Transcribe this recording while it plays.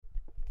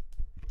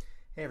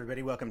Hey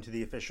everybody, welcome to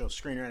the official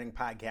screenwriting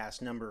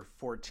podcast number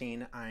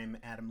 14. I'm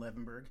Adam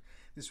Levenberg.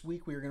 This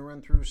week we are going to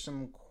run through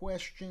some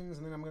questions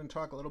and then I'm going to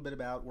talk a little bit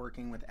about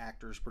working with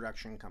actors,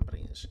 production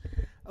companies.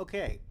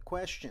 Okay,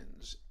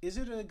 questions. Is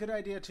it a good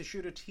idea to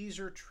shoot a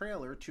teaser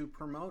trailer to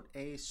promote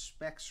a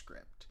spec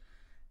script?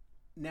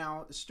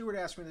 Now, Stuart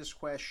asked me this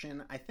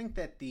question. I think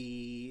that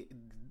the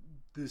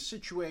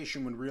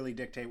situation would really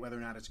dictate whether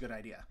or not it's a good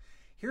idea.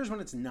 Here's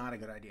when it's not a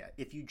good idea.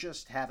 If you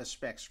just have a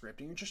spec script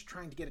and you're just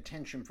trying to get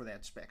attention for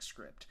that spec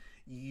script,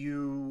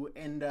 you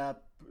end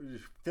up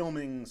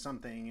filming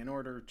something in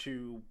order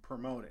to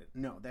promote it.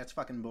 No, that's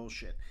fucking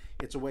bullshit.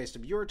 It's a waste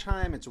of your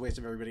time. It's a waste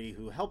of everybody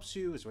who helps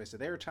you. It's a waste of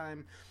their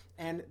time.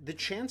 And the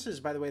chances,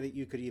 by the way, that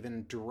you could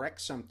even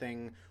direct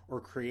something or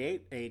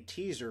create a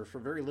teaser for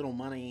very little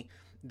money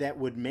that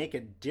would make a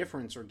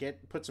difference or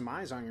put some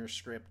eyes on your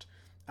script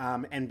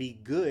and be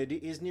good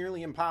is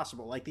nearly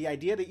impossible. Like the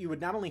idea that you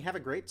would not only have a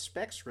great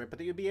spec script, but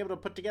that you'd be able to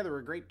put together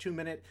a great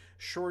 2-minute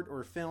short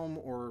or film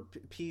or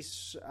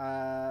piece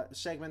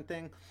segment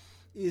thing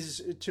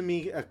is, to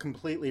me, a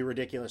completely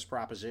ridiculous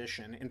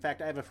proposition. In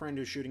fact, I have a friend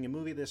who's shooting a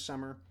movie this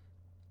summer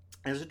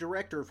as a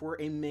director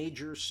for a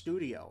major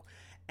studio.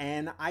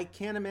 And I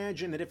can't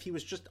imagine that if he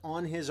was just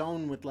on his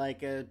own with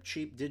like a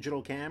cheap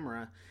digital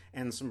camera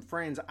and some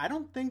friends, I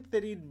don't think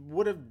that he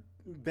would have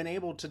been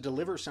able to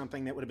deliver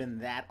something that would have been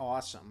that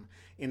awesome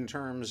in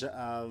terms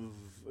of,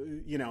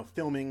 you know,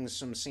 filming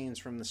some scenes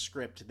from the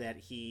script that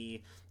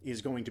he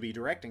is going to be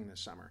directing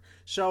this summer.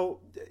 So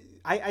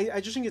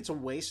I just think it's a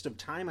waste of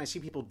time. I see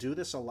people do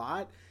this a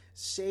lot.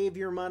 Save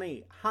your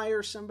money.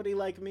 Hire somebody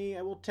like me.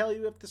 I will tell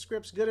you if the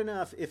script's good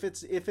enough. If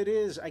it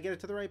is, I get it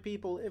to the right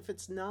people. If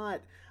it's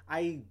not,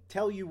 I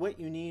tell you what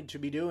you need to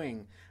be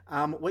doing.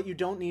 What you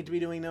don't need to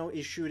be doing, though,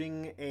 is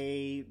shooting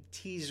a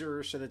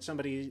teaser so that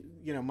somebody,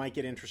 you know, might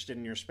get interested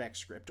in your spec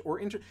script.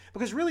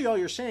 Because really all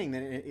you're saying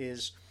then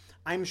is,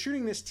 I'm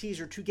shooting this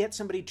teaser to get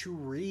somebody to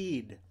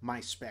read my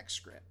spec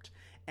script.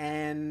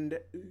 And,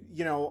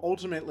 you know,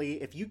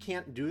 ultimately, if you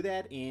can't do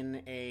that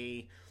in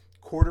a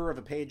quarter of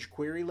a page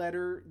query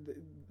letter,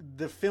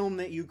 the film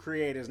that you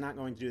create is not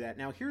going to do that.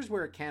 Now, here's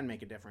where it can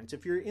make a difference.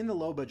 If you're in the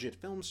low budget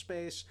film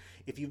space,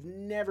 if you've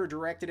never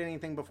directed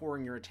anything before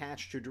and you're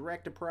attached to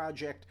direct a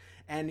project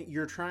and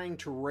you're trying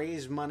to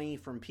raise money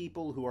from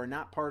people who are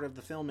not part of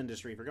the film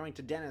industry, if you're going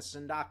to dentists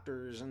and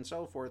doctors and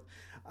so forth,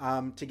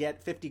 to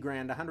get 50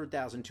 grand,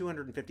 100,000,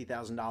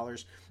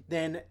 $250,000,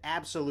 then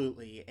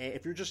absolutely.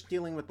 If you're just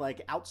dealing with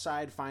like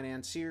outside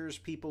financiers,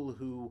 people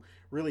who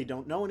really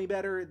don't know any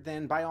better,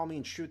 then by all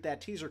means shoot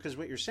that teaser, because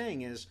what you're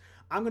saying is,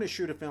 I'm going to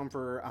shoot a film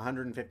for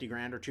 150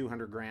 grand or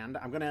 200 grand.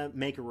 I'm going to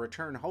make a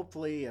return,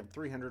 hopefully, of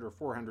 300 or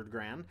 400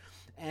 grand.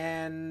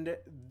 And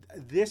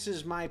this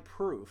is my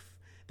proof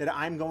that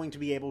I'm going to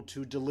be able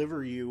to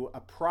deliver you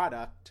a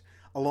product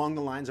along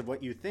the lines of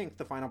what you think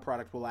the final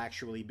product will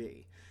actually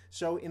be.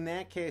 So in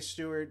that case,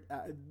 Stuart,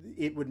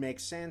 it would make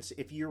sense.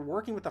 If you're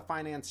working with a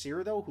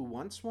financier, though, who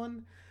wants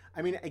one,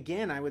 I mean,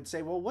 again, I would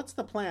say, well, what's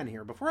the plan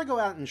here? Before I go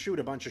out and shoot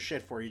a bunch of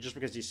shit for you just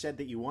because you said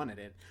that you wanted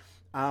it,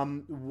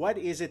 what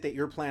is it that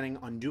you're planning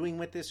on doing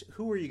with this?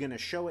 Who are you going to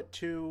show it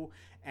to?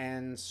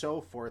 And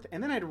so forth.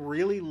 And then I'd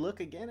really look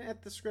again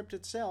at the script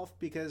itself,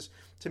 because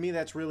to me,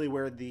 that's really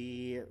where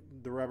the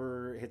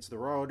rubber hits the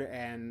road,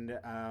 and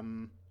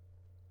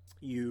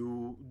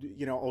you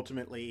know,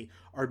 ultimately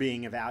are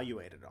being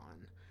evaluated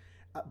on.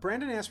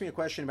 Brandon asked me a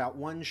question about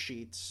one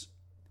sheets.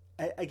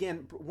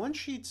 Again, one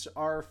sheets,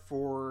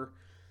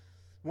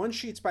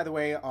 by the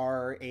way,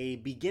 are a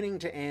beginning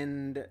to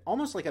end,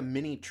 almost like a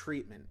mini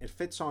treatment. It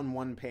fits on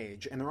one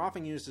page, and they're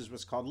often used as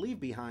what's called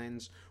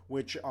leave-behinds,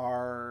 which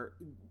are,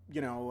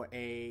 you know,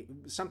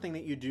 something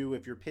that you do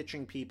if you're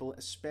pitching people,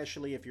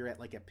 especially if you're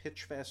at like a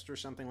pitch fest or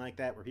something like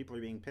that, where people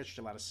are being pitched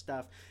a lot of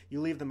stuff. You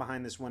leave them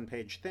behind this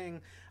one-page thing,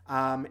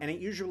 and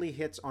it usually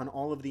hits on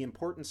all of the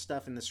important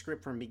stuff in the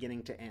script from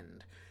beginning to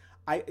end.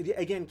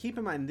 Again, keep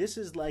in mind, this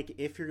is like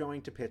if you're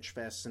going to pitch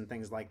fests and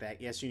things like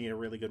that, yes, you need a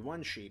really good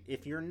one sheet.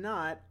 If you're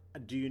not,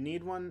 do you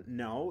need one?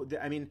 No.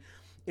 I mean,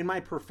 in my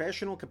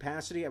professional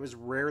capacity, I was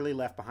rarely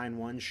left behind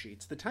one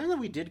sheets. The time that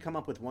we did come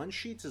up with one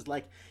sheets is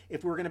like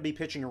if we were going to be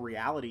pitching a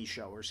reality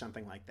show or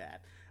something like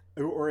that,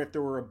 or if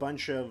there were a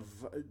bunch of,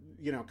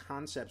 you know,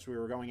 concepts we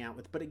were going out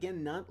with. But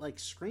again, not like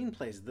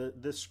screenplays. The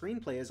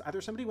screenplay is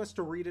either somebody wants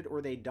to read it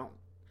or they don't.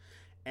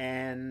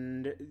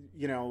 And,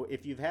 you know,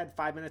 if you've had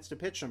 5 minutes to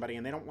pitch somebody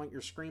and they don't want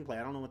your screenplay,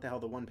 I don't know what the hell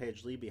the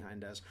one-page leave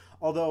behind does.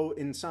 Although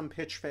in some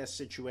pitch fest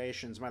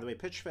situations, by the way,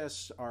 pitch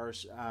fests are,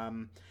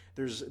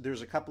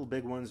 there's a couple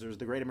big ones. There's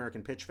the Great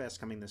American Pitch Fest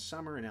coming this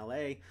summer in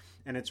LA,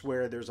 and it's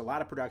where there's a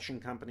lot of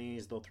production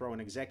companies. They'll throw an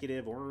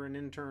executive or an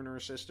intern or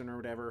assistant or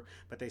whatever,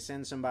 but they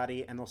send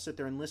somebody and they'll sit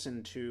there and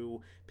listen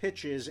to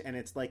pitches, and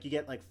it's like you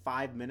get like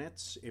 5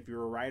 minutes if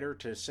you're a writer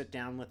to sit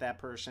down with that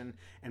person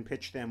and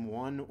pitch them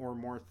one or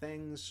more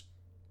things.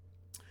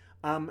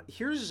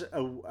 Here's a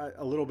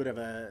little bit of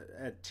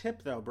a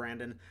tip, though,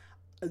 Brandon.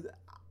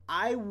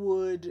 I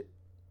would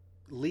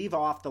leave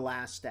off the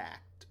last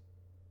act,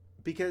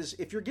 because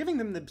if you're giving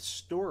them the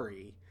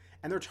story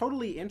and they're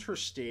totally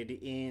interested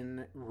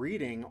in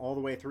reading all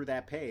the way through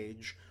that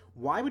page,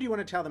 why would you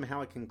want to tell them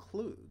how it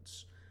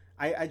concludes?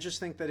 I just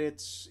think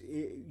that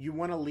you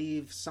want to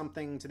leave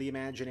something to the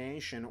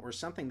imagination or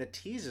something that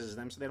teases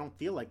them so they don't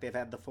feel like they've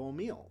had the full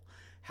meal.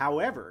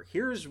 However,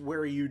 here's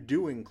where you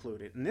do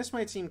include it. And this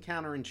might seem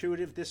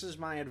counterintuitive. This is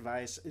my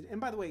advice. And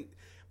by the way,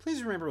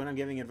 please remember when I'm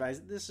giving advice,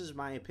 this is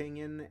my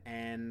opinion,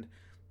 and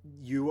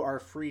you are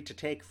free to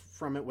take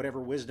from it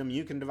whatever wisdom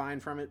you can divine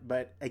from it.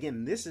 But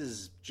again, this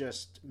is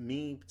just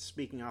me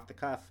speaking off the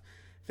cuff,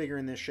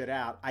 figuring this shit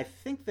out. I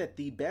think that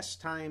the best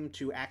time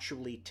to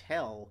actually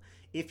tell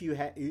if you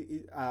have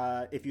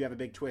a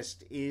big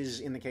twist is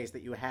in the case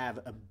that you have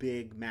a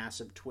big,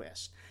 massive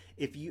twist.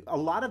 A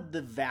lot of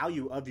the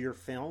value of your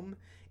film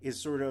is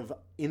sort of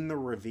in the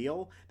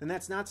reveal, then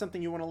that's not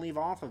something you want to leave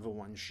off of a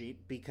one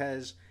sheet,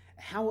 because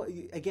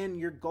again,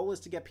 your goal is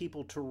to get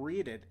people to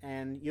read it,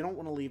 and you don't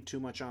want to leave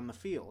too much on the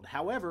field.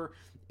 However,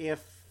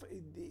 if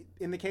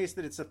in the case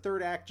that it's a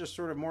third act, just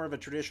sort of more of a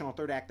traditional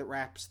third act that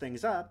wraps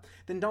things up,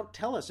 then don't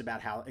tell us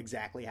about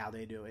exactly how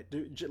they do it.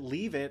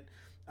 Leave it,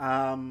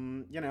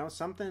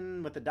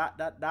 something with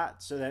a ...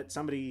 so that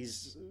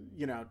somebody's,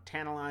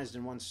 tantalized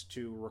and wants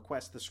to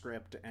request the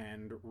script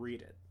and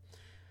read it.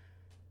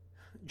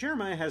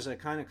 Jeremiah has a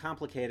kind of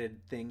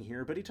complicated thing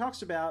here, but he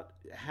talks about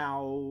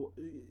how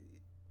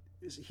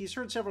he's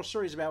heard several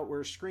stories about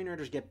where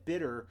screenwriters get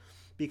bitter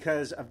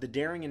because of the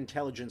daring,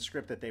 intelligent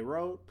script that they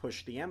wrote,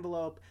 pushed the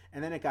envelope,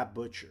 and then it got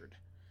butchered.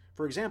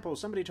 For example,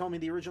 somebody told me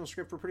the original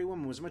script for Pretty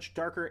Woman was a much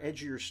darker,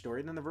 edgier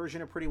story than the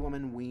version of Pretty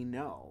Woman we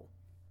know.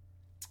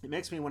 It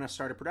makes me want to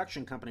start a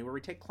production company where we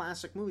take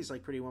classic movies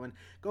like Pretty Woman,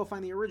 go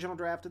find the original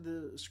draft of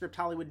the script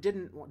Hollywood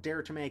didn't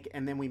dare to make,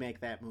 and then we make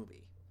that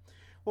movie.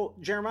 Well,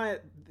 Jeremiah,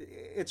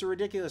 it's a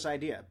ridiculous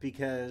idea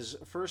because,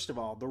 first of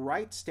all, the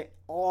rights to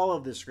all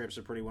of the scripts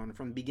of Pretty Woman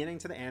from the beginning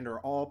to the end are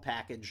all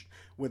packaged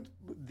with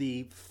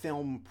the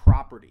film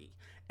property.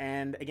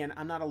 And again,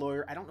 I'm not a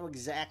lawyer. I don't know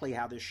exactly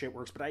how this shit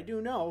works, but I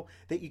do know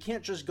that you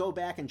can't just go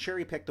back and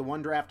cherry pick the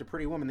one draft of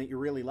Pretty Woman that you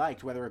really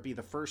liked, whether it be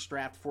the first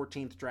draft,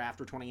 14th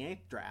draft, or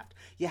 28th draft.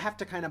 You have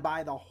to kind of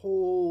buy the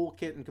whole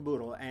kit and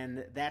caboodle,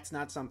 and that's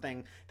not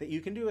something that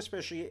you can do,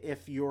 especially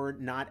if you're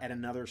not at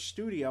another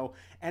studio.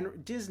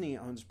 And Disney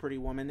owns Pretty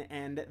Woman,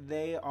 and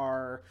they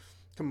are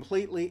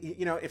completely,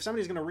 if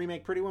somebody's going to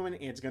remake Pretty Woman,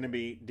 it's going to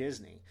be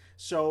Disney.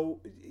 So,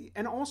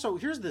 and also,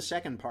 here's the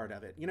second part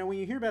of it. When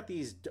you hear about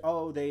these,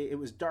 it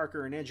was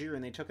darker and edgier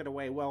and they took it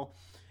away. Well,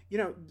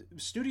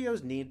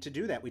 studios need to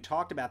do that. We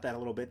talked about that a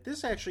little bit.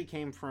 This actually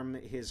came from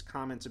his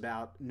comments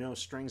about No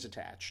Strings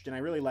Attached. And I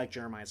really like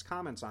Jeremiah's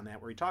comments on that,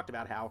 where he talked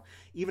about how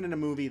even in a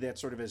movie that's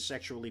sort of as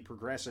sexually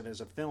progressive as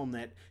a film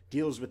that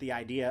deals with the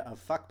idea of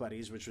fuck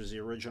buddies, which was the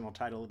original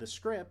title of the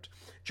script,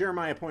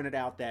 Jeremiah pointed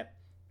out that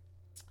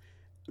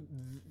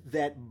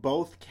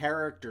both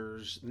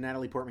characters, the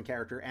Natalie Portman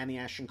character and the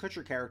Ashton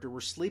Kutcher character,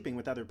 were sleeping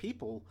with other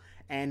people,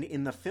 and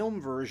in the film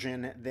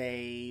version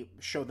they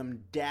show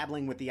them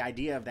dabbling with the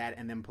idea of that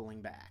and then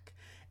pulling back.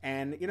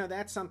 And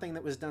that's something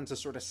that was done to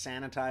sort of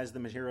sanitize the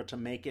material, to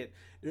make it,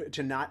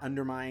 to not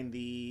undermine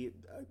the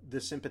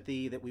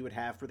sympathy that we would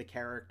have for the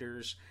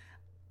characters.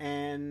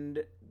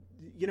 And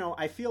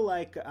I feel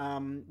like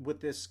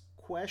with this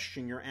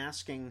question you're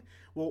asking,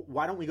 well,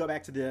 why don't we go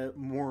back to the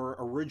more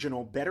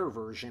original, better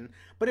version?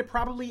 But it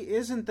probably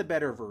isn't the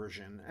better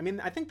version. I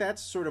mean, I think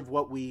that's sort of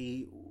what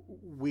we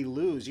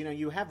lose.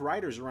 You have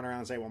writers run around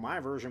and say, well, my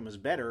version was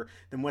better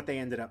than what they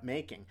ended up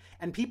making.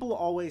 And people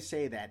always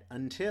say that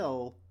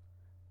until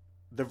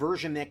the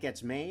version that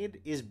gets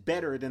made is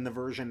better than the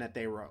version that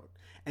they wrote.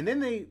 And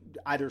then they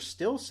either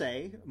still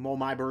say, well,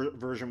 my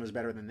version was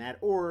better than that,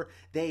 or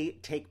they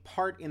take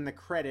part in the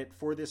credit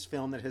for this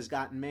film that has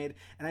gotten made.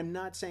 And I'm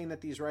not saying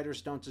that these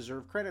writers don't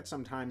deserve credit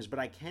sometimes, but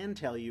I can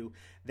tell you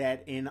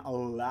that in a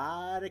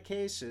lot of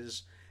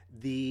cases,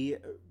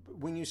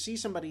 when you see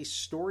somebody's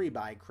story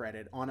by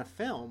credit on a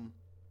film,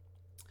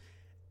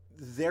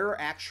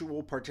 their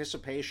actual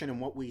participation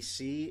in what we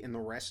see in the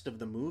rest of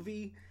the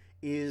movie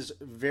is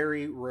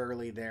very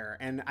rarely there.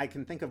 And I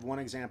can think of one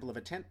example of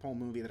a tentpole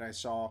movie that I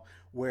saw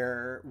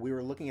where we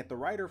were looking at the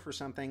writer for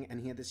something,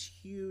 and he had this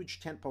huge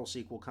tentpole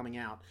sequel coming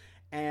out.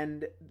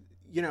 And,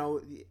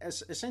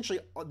 essentially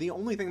the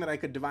only thing that I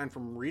could divine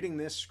from reading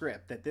this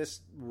script that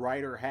this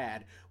writer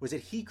had was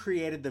that he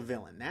created the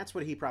villain. That's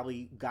what he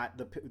probably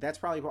got. That's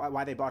probably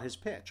why they bought his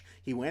pitch.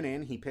 He went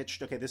in, he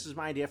pitched, okay, this is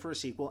my idea for a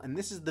sequel, and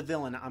this is the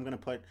villain I'm going to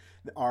put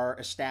our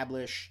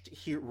established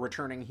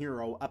returning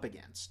hero up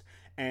against.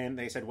 And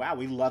they said, wow,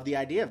 we love the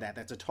idea of that.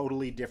 That's a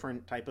totally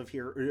different type of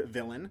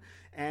villain.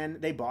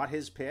 And they bought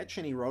his pitch,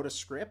 and he wrote a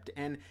script,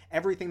 and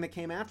everything that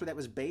came after that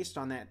was based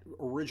on that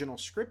original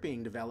script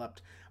being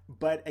developed.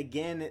 But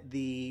again,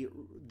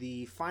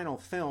 the final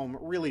film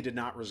really did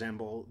not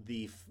resemble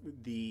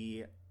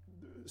the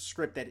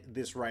script that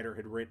this writer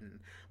had written.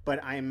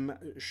 But I'm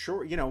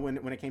sure,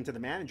 when it came to the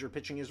manager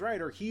pitching his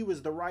writer, he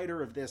was the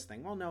writer of this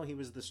thing. Well, no, he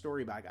was the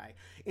story by guy.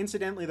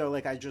 Incidentally, though,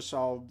 like I just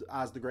saw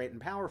Oz the Great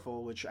and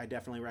Powerful, which I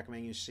definitely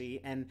recommend you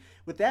see. And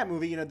with that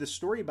movie, the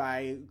story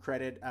by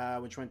credit,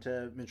 which went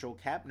to Mitchell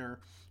Kapner,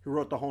 who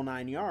wrote The Whole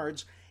Nine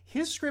Yards,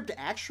 his script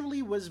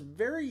actually was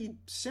very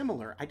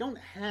similar. I don't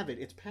have it.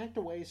 It's packed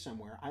away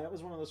somewhere. That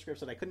was one of those scripts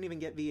that I couldn't even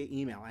get via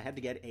email. I had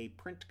to get a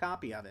print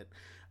copy of it.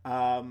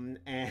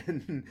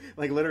 And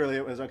like literally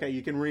it was, okay,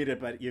 you can read it,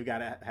 but you've got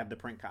to have the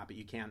print copy.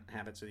 You can't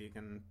have it so you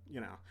can,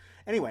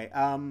 Anyway,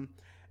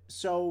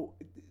 so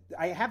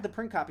I have the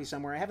print copy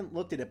somewhere. I haven't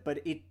looked at it, but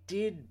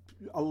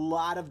a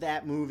lot of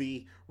that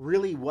movie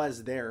really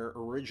was there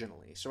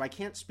originally. So I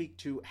can't speak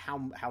to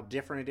how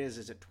different it is.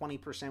 Is it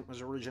 20%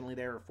 was originally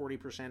there or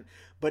 40%?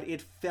 But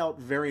it felt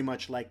very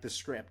much like the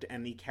script,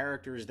 and the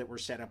characters that were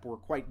set up were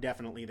quite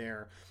definitely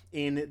there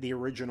in the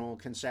original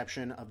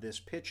conception of this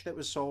pitch that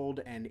was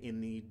sold and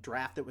in the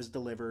draft that was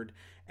delivered.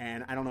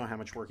 And I don't know how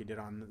much work he did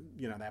on,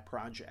 that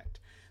project.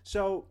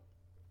 So,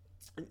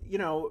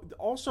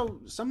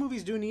 also some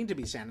movies do need to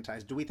be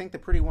sanitized. Do we think The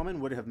Pretty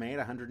Woman would have made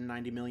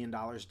 $190 million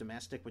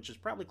domestic, which is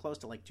probably close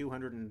to like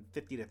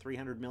 250 to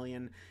 300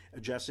 million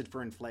adjusted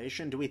for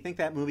inflation? Do we think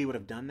that movie would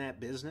have done that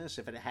business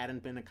if it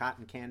hadn't been a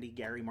cotton candy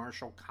Gary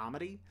Marshall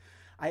comedy?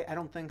 I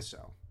don't think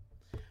so.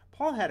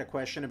 Paul had a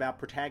question about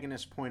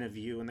protagonist point of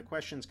view, and the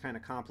question's kind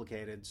of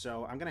complicated,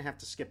 so I'm going to have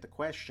to skip the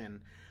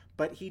question.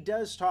 But he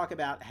does talk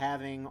about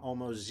having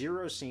almost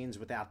zero scenes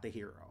without the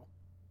hero.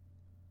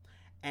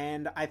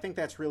 And I think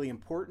that's really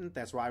important.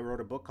 That's why I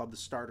wrote a book called The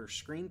Starter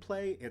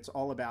Screenplay. It's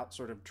all about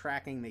sort of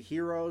tracking the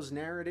hero's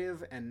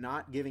narrative and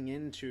not giving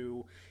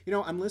into...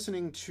 I'm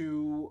listening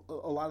to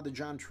a lot of the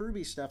John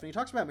Truby stuff, and he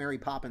talks about Mary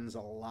Poppins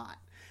a lot.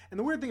 And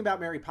the weird thing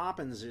about Mary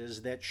Poppins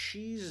is that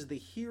she's the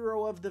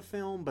hero of the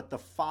film, but the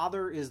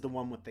father is the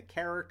one with the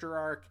character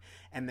arc,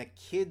 and the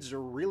kids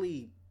are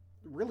really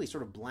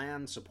sort of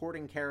bland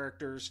supporting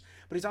characters,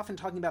 but he's often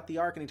talking about the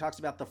arc, and he talks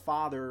about the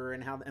father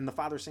and the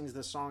father sings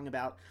this song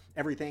about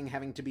everything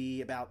having to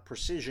be about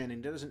precision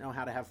and doesn't know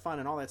how to have fun,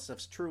 and all that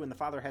stuff's true, and the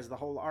father has the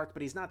whole arc,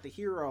 but he's not the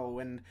hero,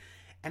 and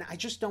I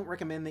just don't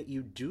recommend that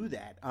you do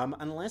that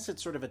unless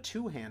it's sort of a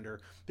two-hander,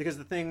 because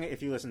the thing,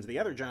 if you listen to the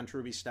other John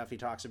Truby stuff, he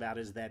talks about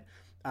is that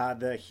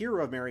the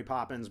hero of Mary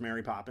Poppins,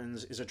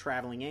 is a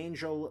traveling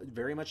angel,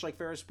 very much like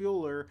Ferris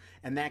Bueller,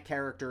 and that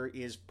character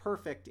is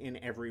perfect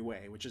in every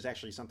way, which is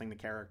actually something the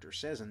character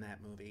says in that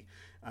movie,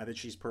 that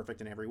she's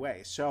perfect in every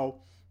way.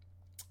 So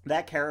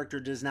that character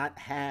does not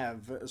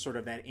have sort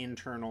of that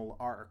internal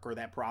arc or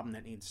that problem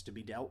that needs to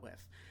be dealt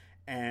with.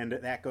 And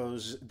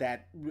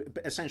that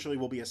essentially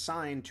will be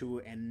assigned to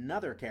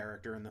another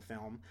character in the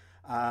film.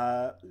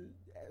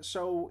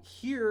 So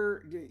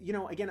here,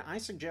 again, I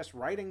suggest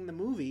writing the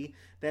movie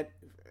that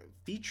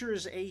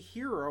features a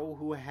hero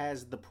who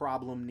has the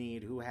problem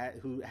need, who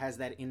has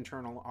that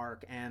internal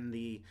arc and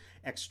the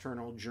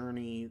external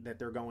journey that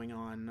they're going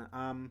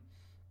on,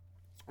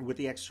 with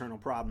the external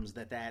problems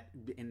that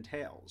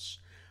entails.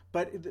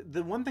 But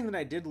the one thing that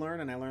I did learn,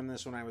 and I learned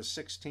this when I was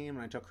 16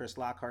 when I took Chris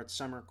Lockhart's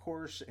summer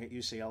course at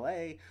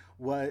UCLA,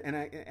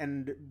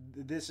 and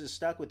this has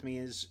stuck with me,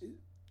 is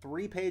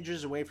 3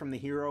 pages away from the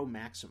hero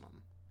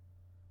maximum.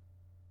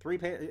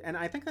 And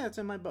I think that's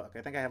in my book.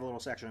 I think I have a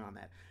little section on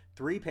that.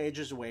 3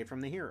 pages away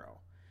from the hero.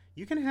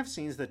 You can have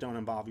scenes that don't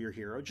involve your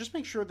hero. Just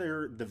make sure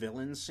they're the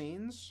villain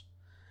scenes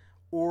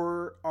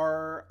or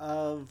are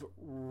of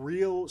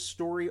real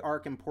story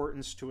arc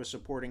importance to a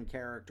supporting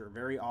character.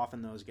 Very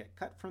often those get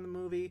cut from the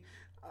movie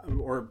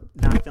or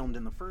not filmed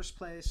in the first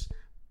place,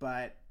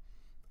 but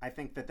I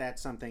think that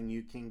that's something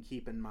you can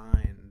keep in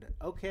mind.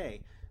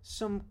 Okay,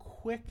 some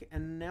quick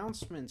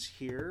announcements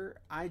here.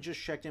 I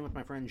just checked in with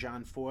my friend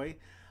John Foy.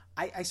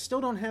 I still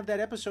don't have that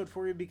episode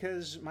for you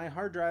because my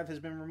hard drive has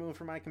been removed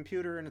from my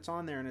computer and it's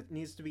on there and it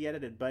needs to be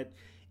edited. But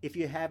if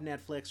you have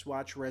Netflix,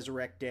 watch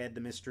Resurrect Dead, The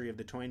Mystery of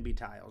the Toynbee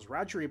Tiles.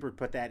 Roger Ebert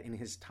put that in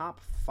his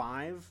top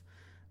 5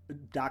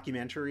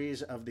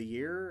 documentaries of the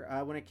year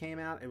when it came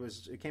out.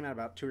 It came out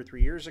about 2 or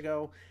 3 years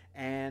ago.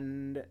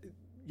 And,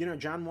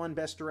 John won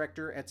Best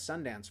Director at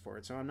Sundance for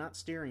it. So I'm not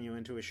steering you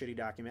into a shitty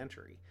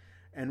documentary.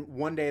 And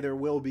one day there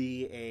will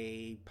be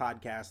a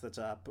podcast that's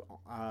up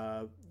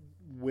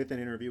with an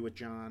interview with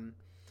John.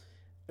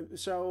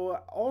 So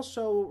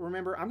also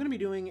remember, I'm going to be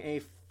doing a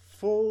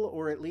full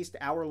or at least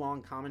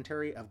hour-long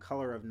commentary of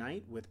Color of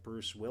Night with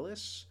Bruce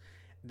Willis.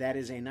 That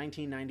is a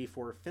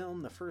 1994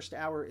 film. The first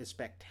hour is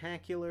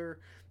spectacular.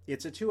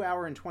 It's a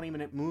 2-hour and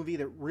 20-minute movie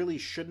that really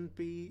shouldn't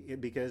be,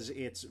 because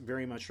it's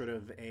very much sort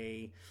of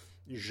a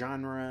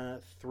genre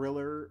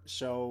thriller.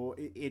 So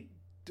it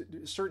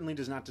certainly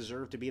does not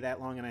deserve to be that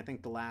long. And I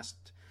think the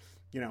last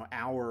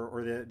hour,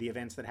 or the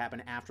events that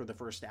happen after the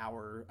first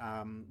hour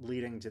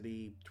leading to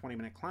the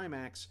 20-minute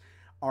climax,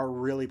 are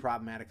really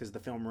problematic because the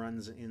film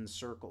runs in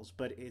circles.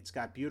 But it's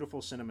got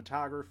beautiful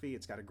cinematography,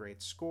 it's got a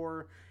great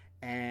score,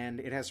 and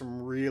it has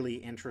some really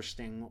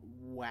interesting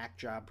whack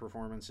job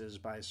performances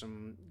by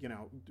some,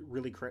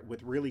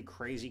 with really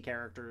crazy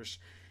characters.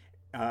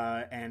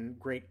 and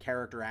great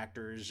character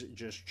actors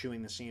just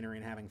chewing the scenery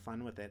and having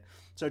fun with it.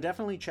 So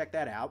definitely check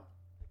that out.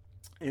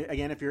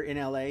 Again, if you're in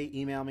LA,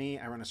 email me.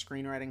 I run a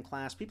screenwriting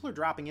class. People are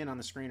dropping in on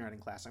the screenwriting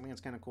class. I think it's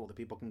kind of cool that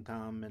people can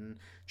come and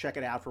check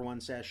it out for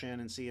one session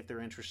and see if they're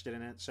interested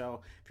in it.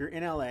 So if you're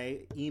in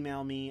LA,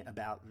 email me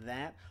about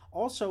that.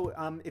 Also,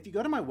 if you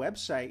go to my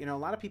website, a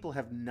lot of people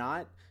have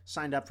not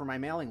signed up for my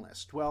mailing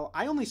list. Well,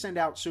 I only send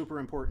out super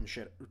important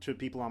shit to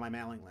people on my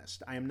mailing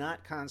list. I am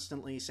not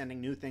constantly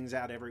sending new things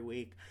out every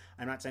week.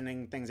 I'm not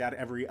sending things out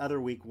every other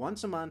week.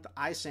 Once a month,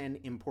 I send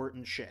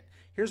important shit.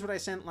 Here's what I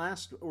sent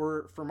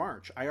for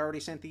March. I already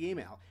sent the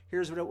email.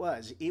 Here's what it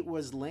was. It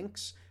was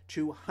links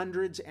to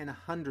hundreds and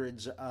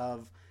hundreds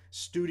of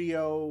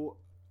studio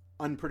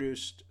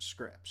unproduced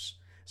scripts.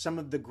 Some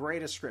of the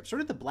greatest scripts,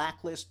 sort of the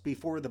blacklist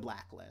before the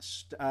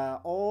blacklist.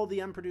 All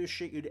the unproduced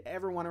shit you'd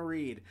ever want to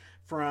read,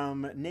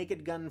 from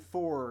Naked Gun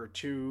 4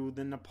 to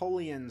the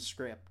Napoleon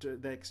script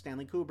that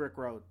Stanley Kubrick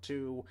wrote,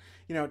 to,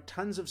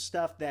 tons of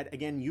stuff that,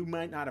 again, you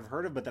might not have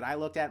heard of, but that I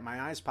looked at and my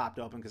eyes popped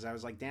open because I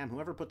was like, damn,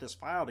 whoever put this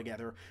file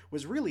together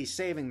was really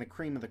saving the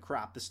cream of the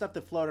crop. The stuff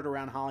that floated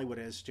around Hollywood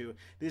as to,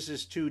 this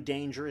is too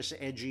dangerous,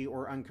 edgy,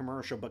 or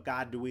uncommercial, but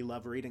God, do we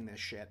love reading this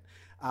shit.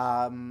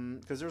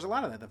 Because there's a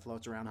lot of that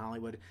floats around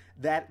Hollywood.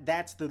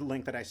 That's the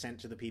link that I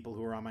sent to the people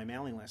who are on my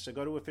mailing list. So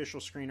go to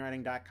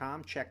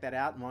officialscreenwriting.com, check that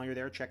out, and while you're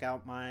there, check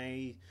out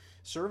my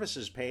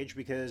services page,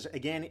 because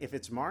again, if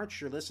it's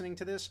March, you're listening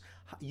to this,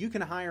 you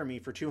can hire me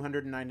for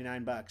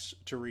 $299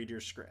 to read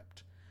your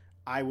script.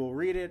 I will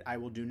read it. I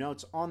will do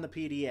notes on the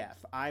PDF.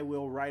 I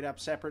will write up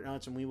separate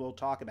notes and we will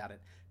talk about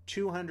it.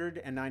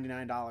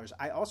 $299.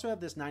 I also have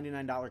this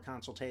 $99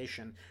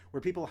 consultation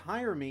where people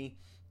hire me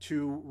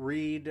to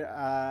read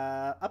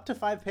up to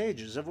 5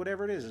 pages of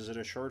whatever it is. Is it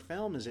a short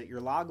film? Is it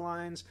your log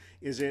lines?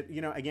 Is it,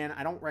 again,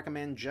 I don't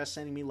recommend just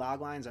sending me log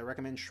lines. I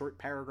recommend short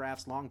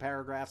paragraphs, long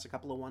paragraphs, a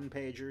couple of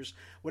one-pagers,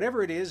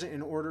 whatever it is,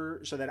 in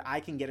order so that I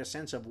can get a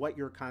sense of what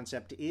your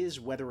concept is,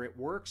 whether it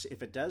works,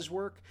 if it does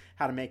work,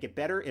 how to make it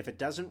better, if it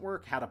doesn't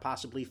work, how to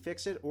possibly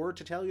fix it, or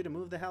to tell you to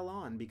move the hell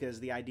on because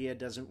the idea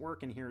doesn't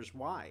work and here's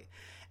why.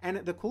 And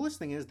the coolest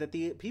thing is that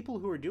the people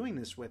who are doing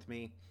this with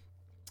me,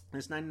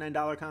 this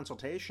 $99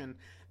 consultation,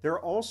 they're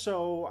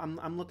also,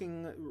 I'm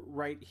looking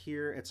right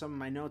here at some of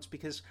my notes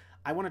because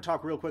I want to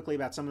talk real quickly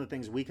about some of the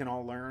things we can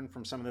all learn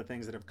from some of the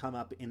things that have come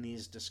up in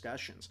these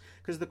discussions.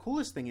 Because the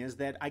coolest thing is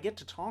that I get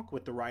to talk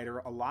with the writer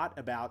a lot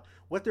about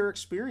what their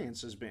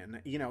experience has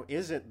been.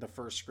 Is it the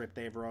first script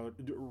they've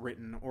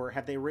written, or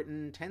have they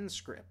written 10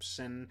 scripts?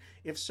 And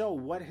if so,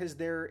 what has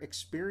their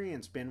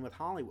experience been with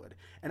Hollywood?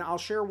 And I'll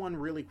share one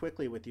really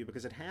quickly with you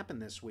because it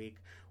happened this week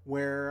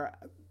where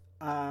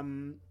a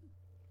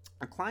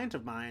client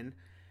of mine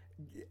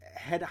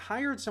had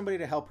hired somebody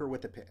to help her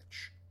with the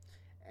pitch.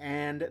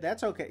 And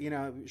that's okay.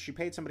 She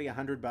paid somebody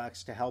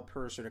 $100 to help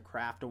her sort of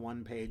craft a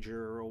one-pager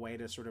or a way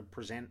to sort of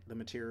present the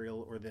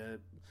material, or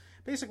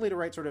basically to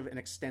write sort of an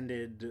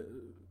extended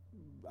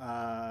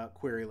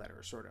query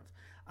letter, sort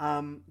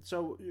of.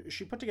 So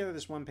she put together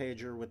this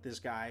one-pager with this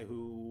guy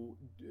who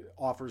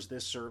offers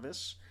this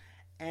service,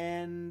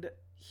 and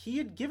he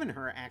had given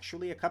her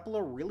actually a couple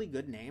of really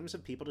good names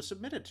of people to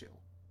submit it to.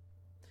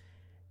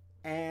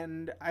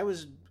 And I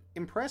was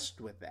impressed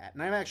with that.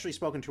 And I've actually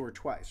spoken to her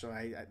twice. So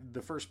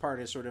the first part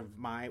is sort of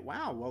my,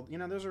 wow, well,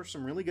 those are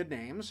some really good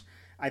names.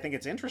 I think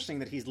it's interesting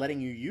that he's letting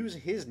you use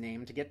his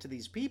name to get to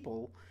these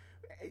people.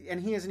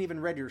 And he hasn't even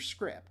read your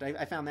script.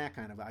 I found that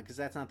kind of odd because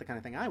that's not the kind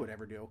of thing I would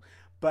ever do.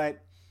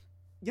 But,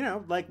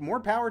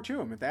 more power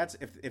to him.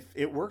 If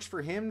it works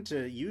for him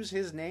to use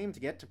his name to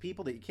get to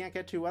people that you can't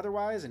get to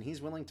otherwise, and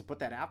he's willing to put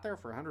that out there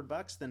for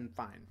 $100, then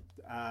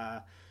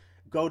fine.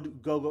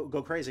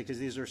 Go crazy, because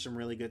these are some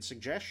really good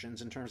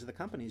suggestions in terms of the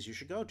companies you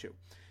should go to.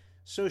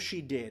 So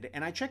she did,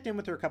 and I checked in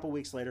with her a couple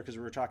weeks later because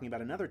we were talking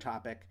about another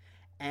topic,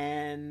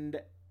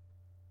 and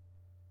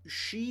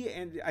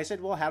I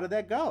said, well, how did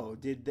that go?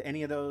 Did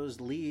any of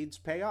those leads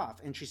pay off?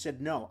 And she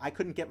said, no, I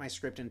couldn't get my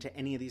script into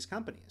any of these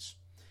companies.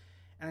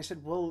 And I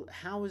said, well,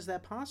 how is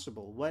that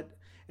possible? What?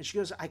 And she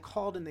goes, I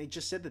called and they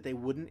just said that they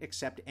wouldn't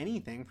accept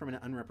anything from an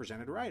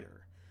unrepresented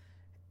writer.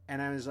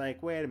 And I was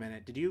like, wait a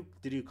minute, did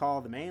you call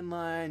the main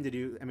line?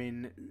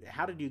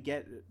 How did you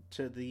get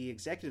to the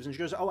executives? And she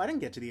goes, oh, I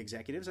didn't get to the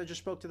executives. I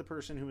just spoke to the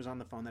person who was on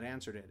the phone that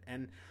answered it.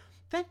 And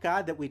thank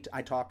God that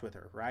I talked with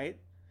her, right?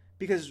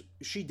 Because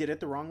she did it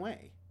the wrong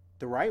way.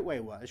 The right way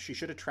was she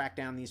should have tracked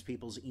down these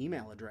people's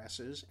email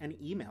addresses and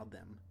emailed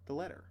them the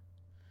letter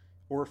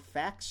or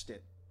faxed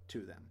it to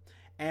them.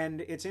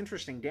 And it's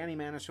interesting, Danny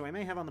Manis, who I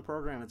may have on the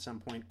program at some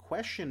point,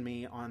 questioned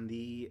me on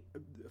the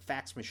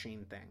fax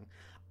machine thing.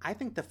 I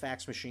think the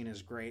fax machine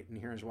is great, and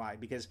here's why.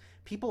 Because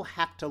people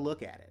have to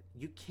look at it.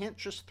 You can't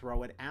just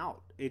throw it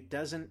out. It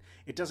doesn't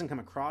come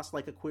across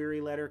like a query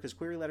letter, because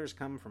query letters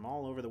come from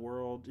all over the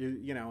world,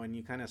 and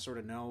you kind of sort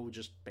of know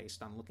just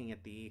based on looking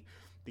at the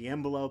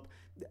envelope.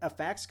 A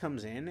fax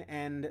comes in,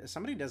 and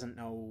somebody doesn't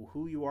know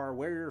who you are,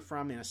 where you're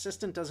from. An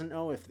assistant doesn't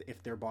know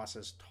if their boss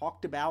has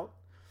talked about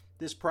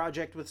this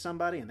project with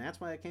somebody, and that's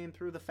why it came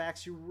through the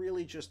fax. You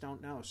really just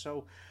don't know.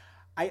 So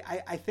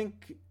I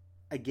think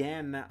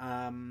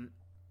again,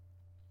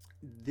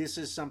 this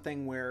is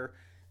something where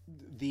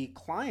the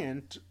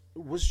client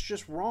was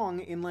just wrong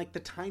in like the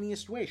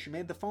tiniest way. She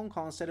made the phone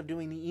call instead of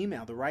doing the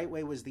email. The right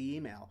way was the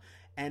email.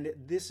 And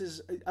this is,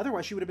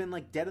 otherwise she would have been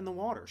like dead in the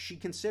water. She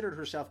considered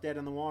herself dead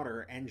in the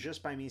water. And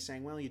just by me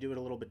saying, well, you do it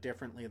a little bit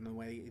differently than the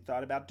way you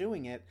thought about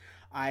doing it,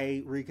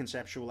 I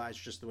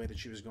reconceptualized just the way that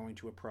she was going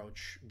to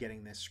approach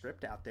getting this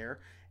script out there.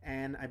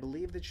 And I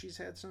believe that she's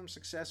had some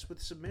success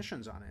with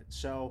submissions on it.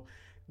 So,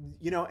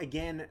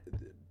 again,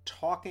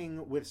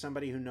 talking with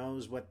somebody who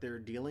knows what they're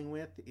dealing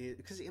with,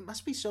 because it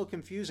must be so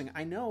confusing.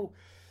 I know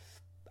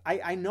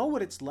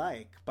what it's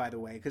like, by the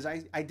way, because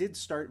I did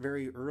start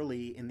very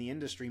early in the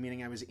industry,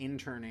 meaning I was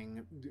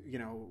interning,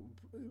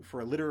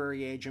 for a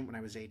literary agent when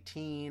I was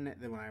 18.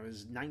 Then when I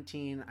was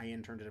 19, I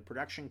interned at a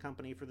production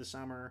company for the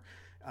summer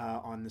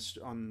on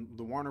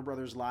the Warner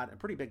Brothers lot, a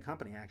pretty big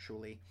company,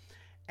 actually.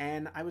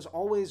 And I was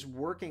always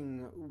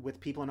working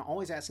with people and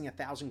always asking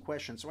 1,000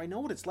 questions. So I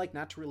know what it's like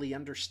not to really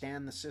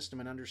understand the system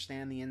and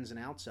understand the ins and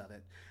outs of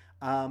it.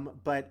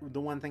 But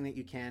the one thing that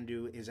you can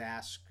do is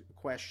ask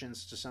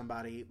questions to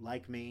somebody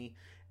like me,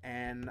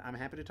 and I'm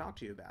happy to talk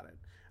to you about it.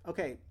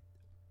 Okay,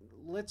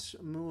 let's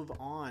move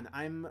on.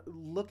 I'm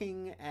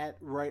looking at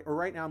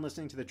right now I'm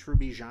listening to the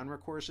Truby genre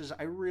courses.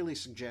 I really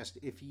suggest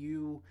if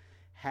you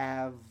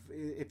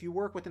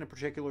work within a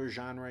particular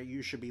genre,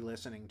 you should be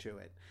listening to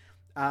it.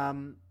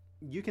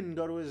 You can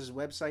go to his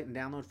website and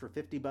download for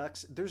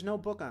 $50. There's no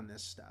book on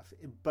this stuff,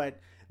 but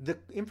the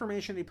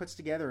information he puts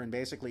together in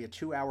basically a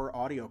 2-hour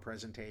audio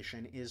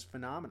presentation is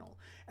phenomenal.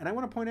 And I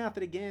want to point out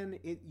that, again,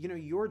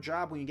 your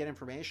job when you get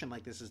information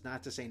like this is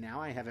not to say,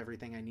 now I have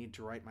everything I need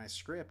to write my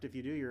script. If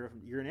you do,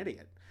 you're an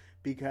idiot,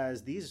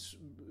 because these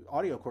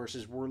audio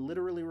courses were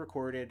literally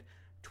recorded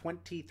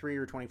 23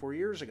 or 24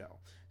 years ago.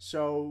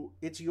 So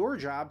it's your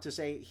job to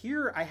say,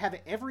 here, I have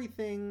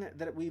everything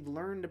that we've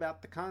learned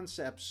about the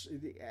concepts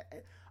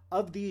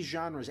of these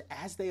genres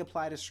as they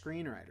apply to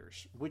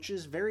screenwriters, which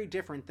is very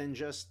different than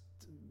just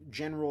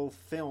general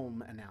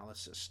film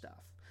analysis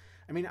stuff.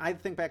 I mean, I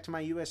think back to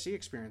my USC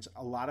experience.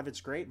 A lot of it's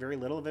great, very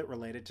little of it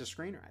related to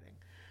screenwriting.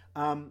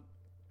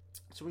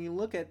 So when you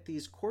look at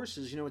these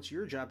courses, it's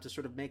your job to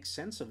sort of make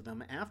sense of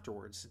them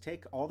afterwards, to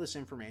take all this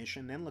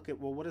information, then look at,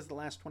 well, what is the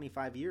last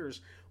 25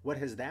 years? What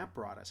has that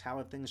brought us? How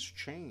have things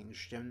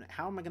changed? And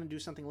how am I going to do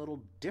something a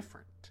little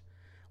different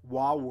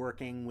while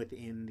working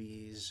within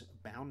these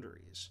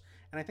boundaries?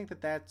 And I think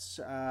that that's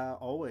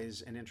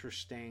always an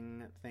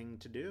interesting thing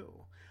to do.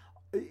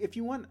 If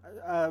you want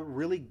a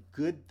really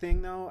good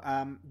thing, though,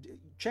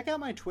 check out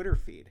my Twitter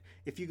feed.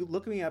 If you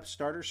look me up,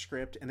 Starter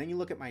Script, and then you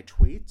look at my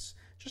tweets,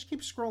 just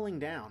keep scrolling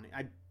down.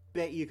 I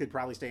bet you could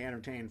probably stay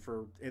entertained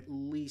for at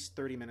least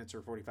 30 minutes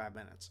or 45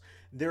 minutes.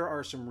 There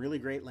are some really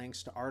great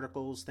links to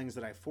articles, things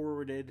that I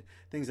forwarded,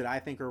 things that I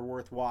think are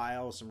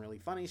worthwhile, some really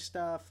funny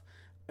stuff.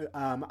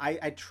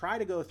 I try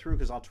to go through,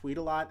 because I'll tweet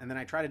a lot, and then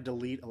I try to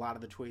delete a lot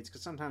of the tweets,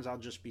 because sometimes I'll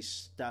just be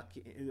stuck,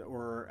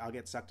 or I'll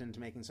get sucked into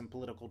making some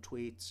political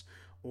tweets,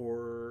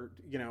 or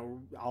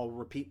I'll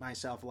repeat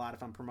myself a lot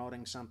if I'm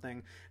promoting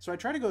something. So I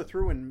try to go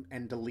through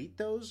and delete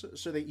those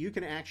so that you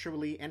can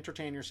actually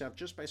entertain yourself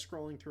just by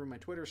scrolling through my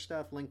Twitter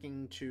stuff,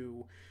 linking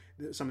to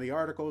some of the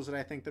articles that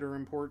I think that are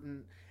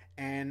important.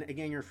 And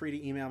again, you're free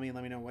to email me and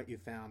let me know what you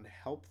found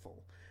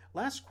helpful.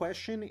 Last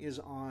question is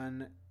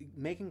on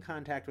making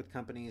contact with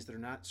companies that are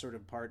not sort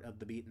of part of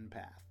the beaten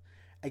path.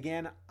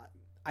 Again,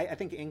 I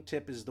think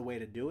Inktip is the way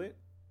to do it.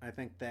 I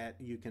think that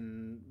you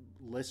can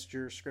list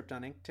your script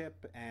on Inktip,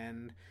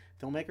 and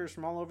filmmakers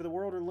from all over the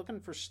world are looking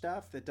for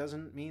stuff. That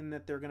doesn't mean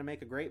that they're going to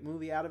make a great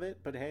movie out of it,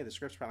 but hey, the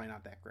script's probably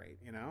not that great,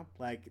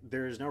 Like,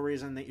 there's no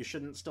reason that you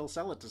shouldn't still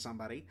sell it to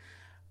somebody.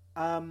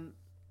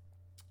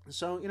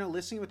 So,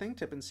 listening with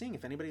Inktip and seeing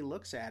if anybody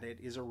looks at it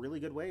is a really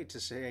good way to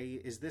say,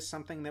 is this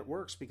something that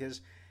works?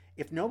 Because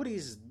if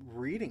nobody's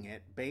reading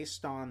it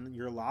based on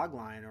your log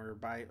line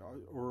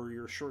or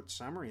your short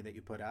summary that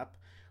you put up,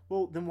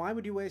 well, then why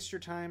would you waste your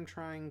time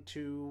trying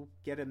to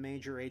get a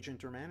major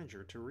agent or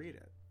manager to read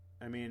it?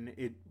 I mean,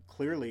 it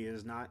clearly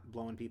is not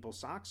blowing people's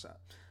socks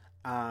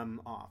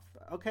off.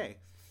 Okay,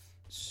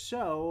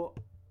 so,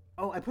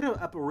 I put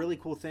up a really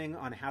cool thing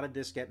on How Did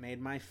This Get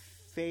Made? My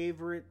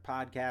favorite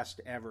podcast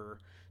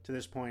ever to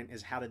this point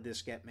is How Did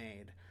This Get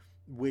Made,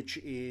 which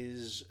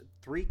is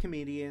 3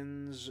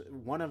 comedians,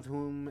 one of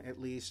whom, at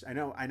least, I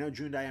know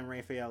June Diane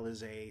Raphael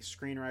is a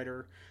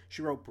screenwriter.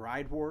 She wrote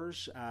Bride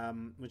Wars,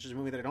 which is a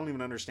movie that I don't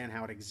even understand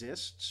how it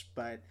exists,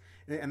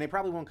 and they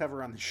probably won't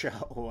cover on the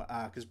show,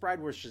 because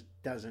Bride Wars just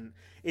doesn't,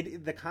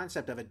 the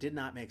concept of it did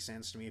not make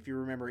sense to me. If you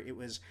remember, it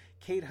was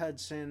Kate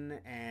Hudson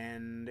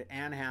and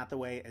Anne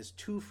Hathaway as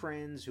 2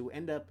 friends who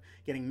end up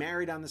getting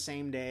married on the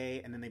same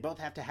day, and then they both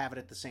have to have it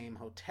at the same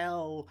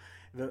hotel,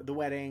 the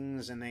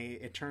weddings, and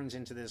it turns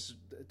into this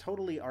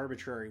totally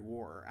arbitrary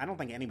war. I don't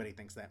think anybody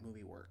thinks that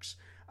movie works.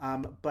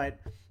 But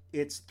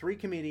it's 3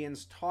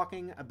 comedians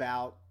talking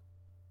about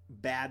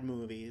bad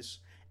movies,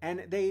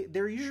 and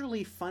they're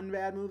usually fun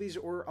bad movies,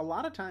 or a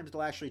lot of times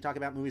they'll actually talk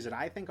about movies that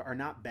I think are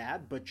not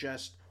bad, but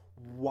just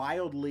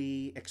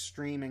wildly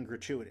extreme and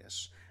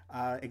gratuitous.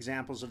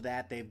 Examples of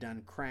that, they've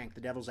done Crank,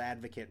 The Devil's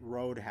Advocate,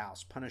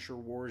 Roadhouse, Punisher,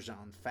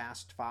 Warzone,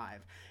 Fast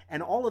Five.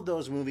 And all of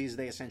those movies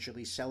they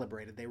essentially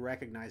celebrated. They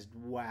recognized,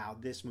 wow,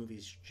 this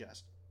movie's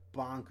just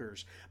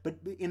bonkers, but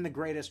in the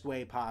greatest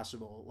way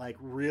possible. Like,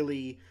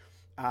 really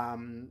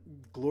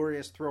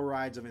glorious thrill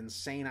rides of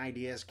insane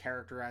ideas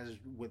characterized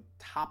with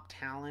top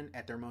talent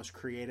at their most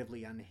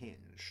creatively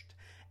unhinged.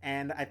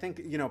 And I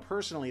think,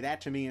 personally,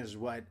 that to me is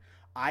what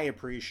I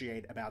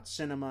appreciate about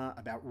cinema,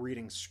 about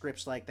reading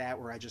scripts like that,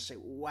 where I just say,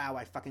 wow,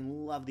 I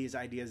fucking love these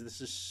ideas.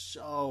 This is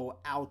so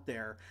out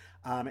there,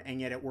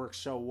 and yet it works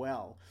so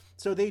well.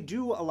 So they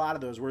do a lot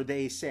of those where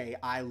they say,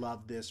 I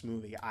love this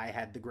movie. I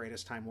had the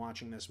greatest time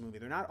watching this movie.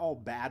 They're not all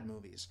bad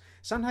movies.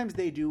 Sometimes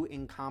they do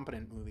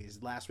incompetent movies.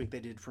 Last week they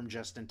did From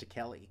Justin to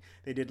Kelly.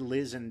 They did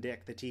Liz and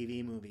Dick, the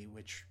TV movie,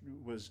 which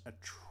was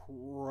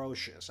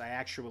atrocious. I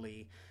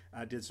actually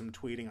did some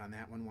tweeting on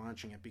that when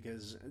watching it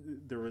because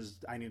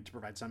I needed to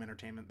provide some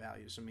entertainment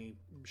value, so me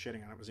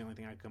shitting on it was the only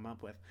thing I could come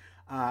up with.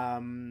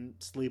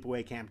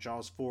 Sleepaway Camp,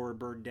 Jaws 4,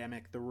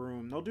 Birdemic, The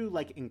Room. They'll do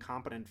like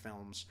incompetent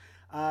films.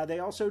 They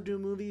also do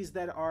movies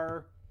that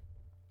are,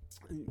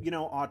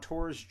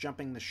 auteurs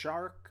jumping the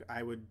shark.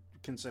 I would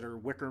consider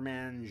Wicker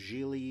Man,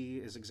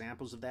 Gigli as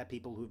examples of that.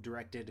 People who've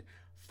directed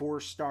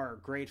 4-star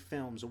great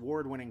films,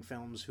 award-winning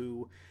films,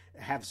 who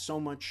have so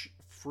much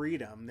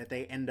freedom that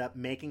they end up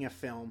making a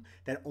film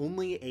that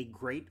only a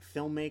great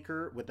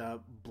filmmaker with a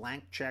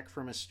blank check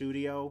from a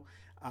studio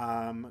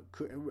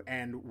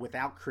and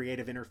without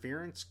creative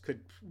interference could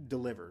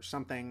deliver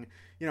something.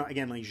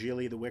 Again, like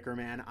Gigli, The Wicker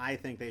Man. I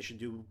think they should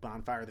do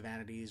Bonfire of the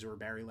Vanities or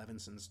Barry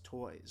Levinson's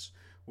Toys,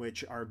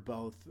 which are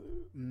both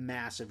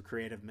massive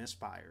creative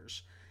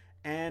misfires.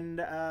 And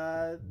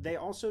they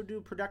also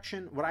do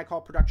what I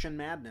call production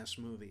madness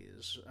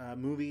movies.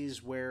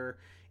 Movies where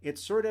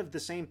it's sort of the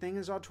same thing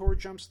as Auteur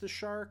Jumps the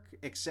Shark,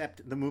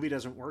 except the movie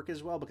doesn't work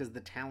as well because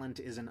the talent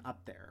isn't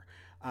up there.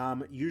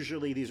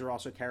 Usually these are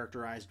also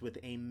characterized with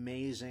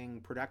amazing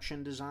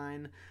production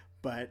design,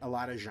 but a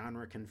lot of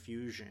genre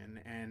confusion.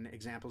 And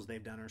examples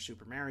they've done are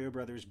Super Mario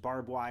Brothers,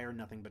 Barbed Wire,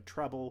 Nothing But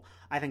Trouble.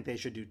 I think they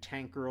should do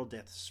Tank Girl,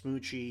 Death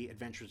Smoochie,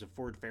 Adventures of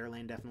Ford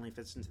Fairlane definitely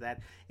fits into that.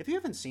 If you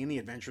haven't seen The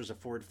Adventures of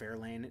Ford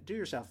Fairlane, do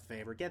yourself a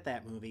favor, get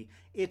that movie.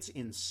 It's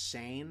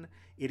insane.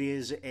 It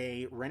is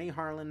a Renny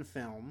Harlin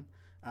film,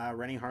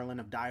 Renny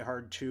Harlin of Die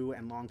Hard 2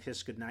 and Long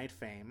Kiss Goodnight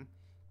fame,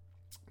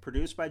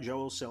 produced by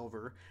Joel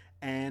Silver,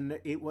 and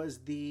it was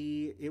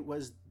the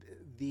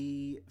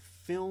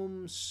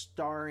film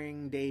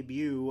starring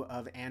debut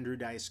of Andrew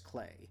Dice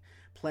Clay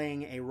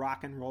playing a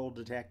rock and roll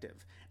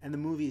detective, and the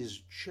movie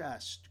is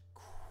just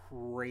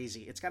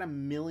crazy. It's got a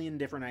million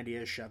different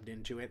ideas shoved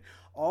into it,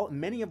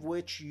 many of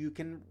which you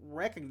can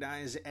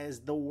recognize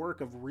as the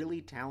work of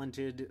really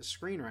talented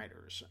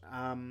screenwriters.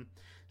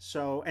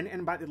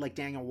 Like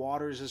Daniel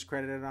Waters is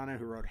credited on it,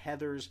 who wrote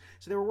Heathers.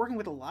 So they were working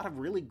with a lot of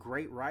really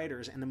great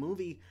writers, and the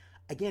movie,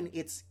 again,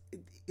 is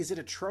it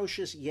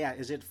atrocious? Yeah.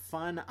 Is it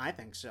fun? I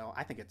think so.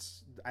 I think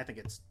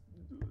it's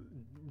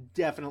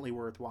definitely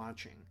worth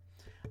watching.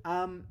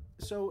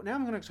 So now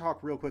I'm going to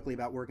talk real quickly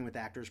about working with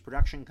actors,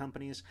 production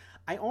companies.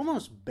 I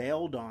almost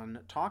bailed on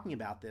talking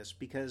about this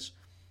because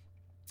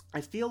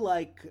I feel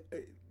like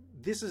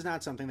this is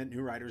not something that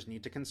new writers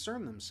need to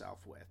concern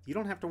themselves with. You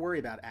don't have to worry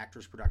about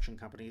actors, production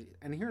companies,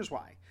 and here's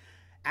why.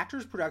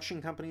 Actors,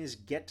 production companies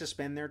get to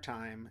spend their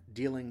time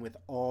dealing with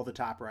all the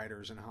top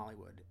writers in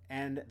Hollywood,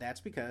 and that's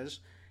because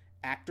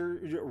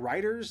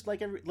writers,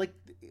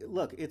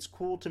 look, it's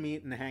cool to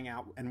meet and hang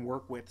out and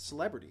work with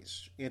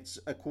celebrities. It's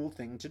a cool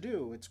thing to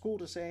do. It's cool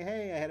to say,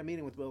 hey, I had a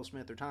meeting with Will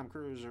Smith or Tom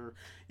Cruise or,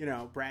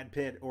 Brad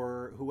Pitt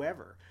or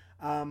whoever.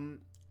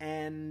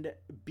 And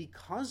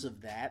because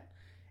of that,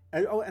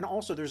 and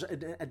also there's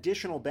an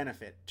additional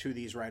benefit to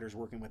these writers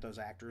working with those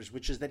actors,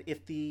 which is that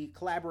if the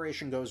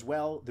collaboration goes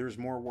well, there's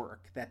more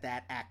work that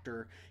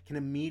actor can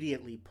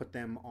immediately put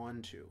them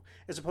onto,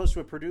 as opposed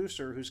to a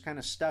producer who's kind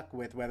of stuck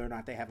with whether or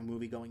not they have a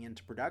movie going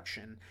into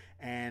production.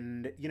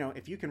 And,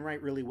 if you can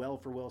write really well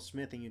for Will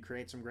Smith and you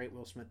create some great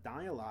Will Smith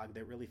dialogue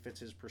that really fits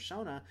his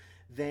persona,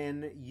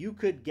 then you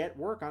could get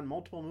work on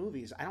multiple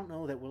movies. I don't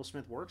know that Will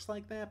Smith works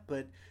like that,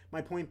 but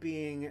my point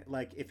being,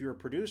 like, if you're a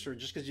producer,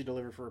 just because you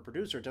deliver for a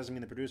producer, it doesn't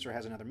mean the producer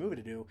has another movie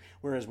to do,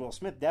 whereas Will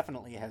Smith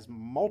definitely has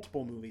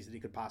multiple movies that he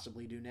could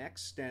possibly do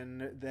next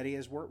and that he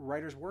has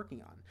writers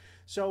working on.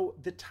 So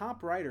the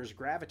top writers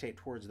gravitate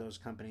towards those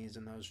companies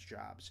and those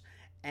jobs.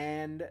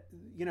 And,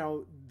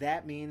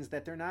 that means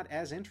that they're not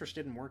as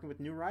interested in working with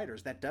new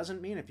writers. That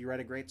doesn't mean if you write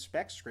a great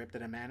spec script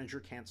that a manager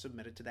can't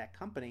submit it to that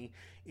company.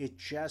 It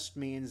just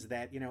means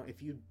that,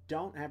 if you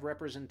don't have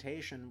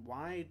representation,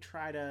 why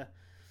try to,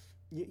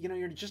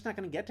 you're just not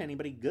going to get to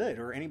anybody good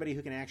or anybody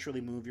who can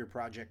actually move your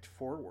project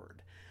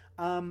forward.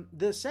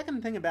 The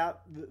second thing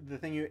about the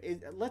thing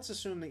let's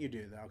assume that you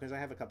do, though, because I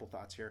have a couple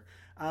thoughts here.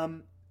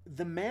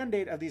 The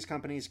mandate of these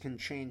companies can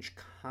change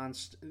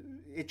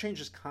it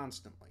changes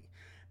constantly.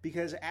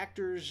 Because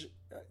actors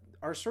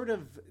are sort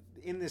of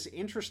in this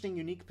interesting,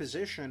 unique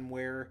position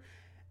where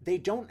they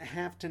don't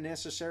have to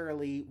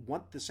necessarily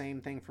want the same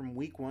thing from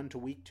week 1 to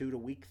week 2 to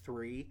week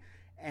 3.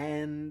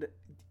 And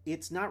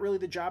it's not really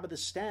the job of the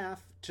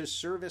staff to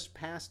service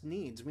past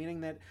needs,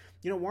 meaning that,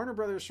 Warner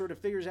Brothers sort of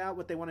figures out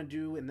what they want to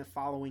do in the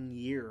following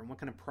year and what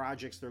kind of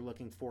projects they're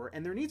looking for.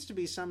 And there needs to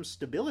be some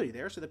stability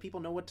there so that people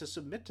know what to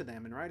submit to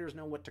them and writers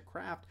know what to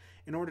craft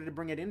in order to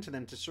bring it into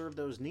them to serve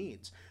those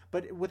needs.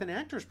 But with an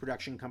actors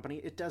production company,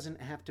 it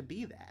doesn't have to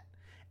be that.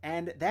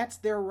 And that's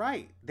their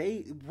right.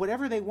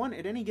 Whatever they want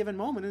at any given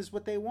moment is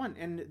what they want.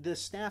 And the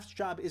staff's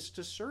job is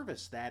to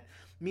service that,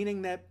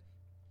 meaning that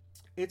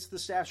it's the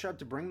staff's job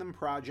to bring them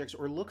projects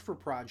or look for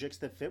projects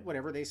that fit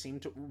whatever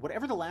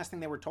the last thing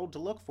they were told to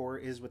look for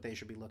is what they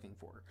should be looking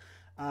for.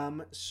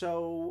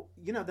 So,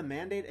 the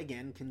mandate,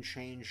 again, can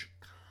change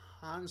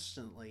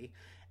constantly.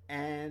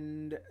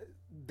 And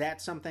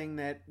that's something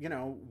that,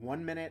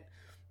 1 minute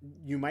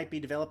you might be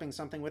developing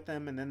something with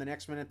them and then the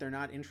next minute they're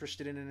not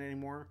interested in it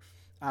anymore.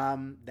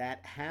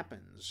 That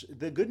happens.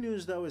 The good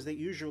news, though, is that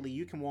usually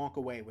you can walk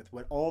away with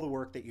all the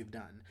work that you've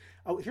done.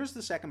 Oh, here's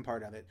the second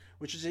part of it,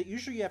 which is that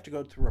usually you have to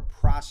go through a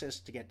process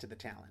to get to the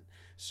talent.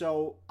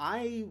 So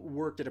I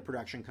worked at a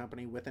production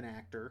company with an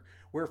actor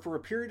where for a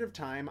period of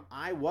time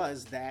I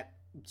was that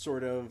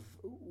sort of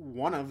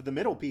one of the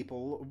middle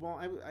people.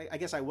 Well, I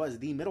guess I was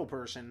the middle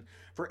person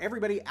for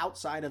everybody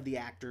outside of the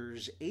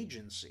actor's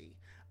agency.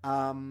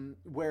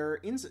 Where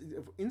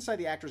inside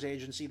the actor's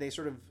agency, they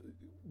sort of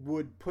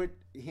would put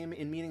him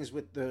in meetings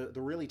with the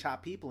really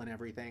top people and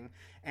everything,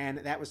 and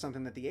that was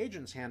something that the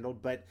agents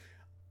handled. But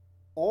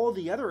all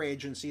the other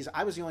agencies,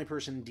 I was the only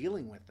person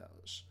dealing with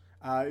those,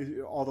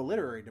 all the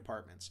literary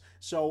departments.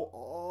 So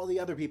all the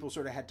other people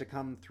sort of had to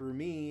come through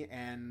me,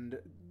 and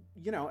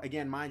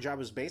again, my job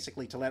was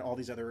basically to let all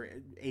these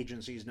other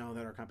agencies know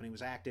that our company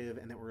was active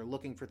and that we were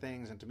looking for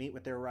things and to meet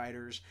with their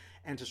writers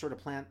and to sort of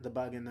plant the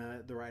bug in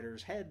the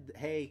writer's head.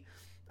 Hey,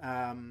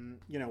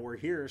 we're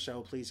here,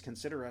 so please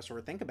consider us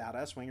or think about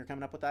us when you're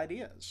coming up with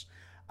ideas.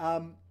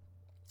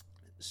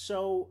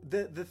 So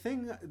the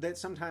thing that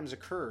sometimes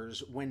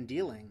occurs when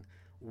dealing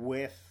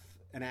with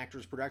an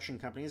actor's production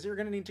company is they're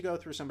going to need to go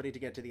through somebody to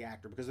get to the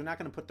actor because they're not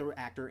going to put the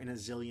actor in a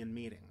zillion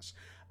meetings.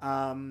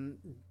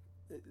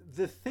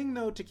 The thing,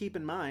 though, to keep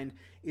in mind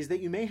is that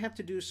you may have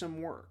to do some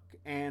work,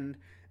 and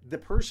the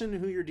person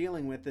who you're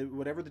dealing with,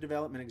 whatever the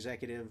development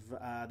executive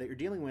that you're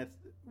dealing with,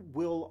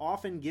 will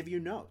often give you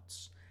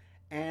notes,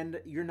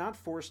 and you're not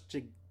forced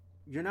to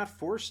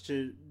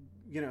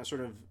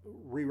sort of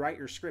rewrite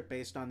your script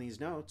based on these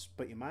notes,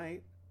 but you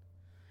might.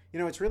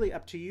 It's really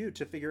up to you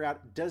to figure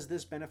out, does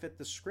this benefit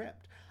the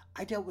script?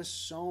 I dealt with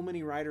so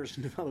many writers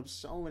and developed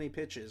so many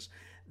pitches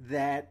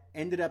that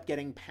ended up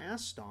getting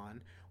passed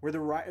on, where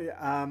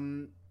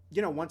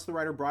once the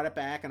writer brought it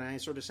back and I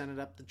sort of sent it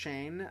up the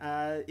chain,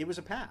 it was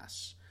a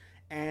pass.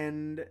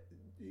 And,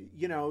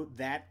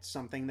 that's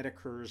something that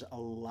occurs a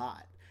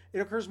lot. It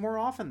occurs more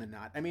often than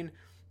not. I mean,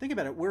 think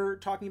about it. We're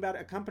talking about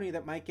a company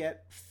that might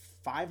get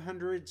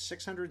 500,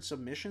 600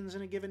 submissions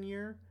in a given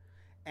year.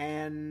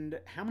 And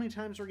how many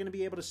times we're going to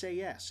be able to say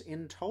yes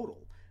in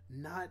total?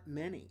 Not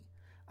many.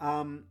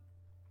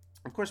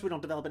 Of course, we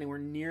don't develop anywhere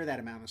near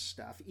that amount of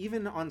stuff,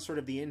 even on sort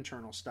of the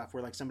internal stuff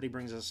where like somebody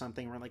brings us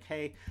something, we're like,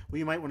 hey, well,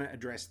 you might want to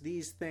address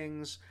these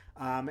things.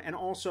 And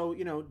also,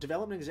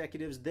 development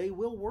executives, they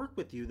will work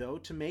with you, though,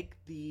 to make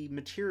the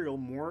material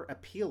more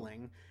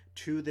appealing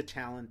to the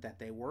talent that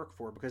they work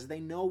for, because they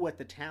know what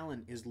the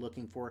talent is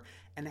looking for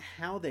and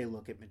how they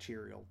look at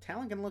material.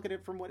 Talent can look at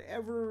it from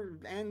whatever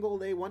angle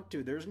they want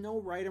to. There's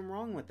no right and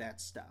wrong with that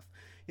stuff.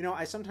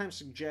 I sometimes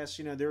suggest,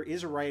 there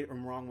is a right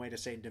and wrong way to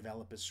say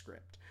develop a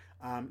script.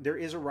 There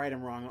is a right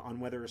and wrong on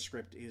whether a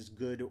script is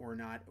good or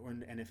not,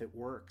 and if it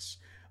works.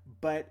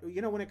 But,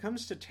 when it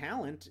comes to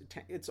talent,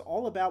 it's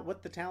all about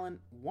what the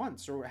talent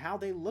wants or how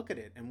they look at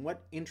it and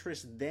what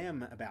interests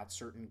them about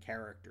certain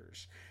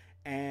characters.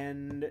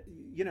 And,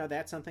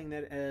 that's something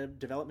that a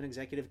development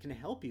executive can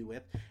help you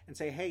with and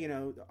say, hey,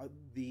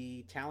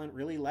 the talent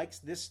really likes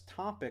this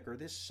topic or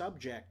this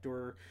subject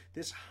or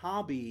this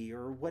hobby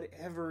or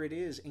whatever it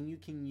is, and you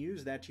can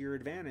use that to your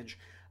advantage.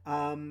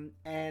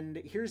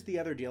 And here's the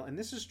other deal, and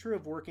this is true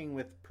of working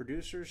with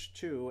producers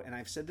too, and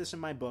I've said this in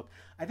my book.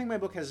 I think my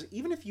book has,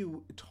 even if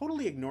you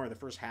totally ignore the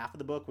first half of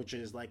the book, which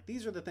is like,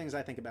 these are the things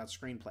I think about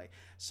screenplay,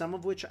 some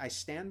of which I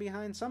stand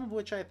behind, some of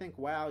which I think,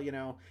 wow,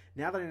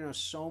 now that I know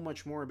so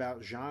much more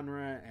about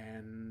genre,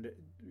 and,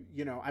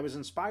 I was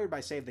inspired by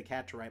Save the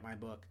Cat to write my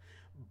book,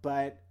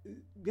 but,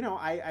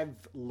 I've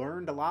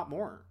learned a lot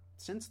more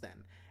since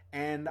then.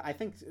 And I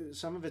think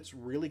some of it's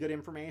really good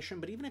information,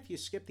 but even if you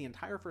skip the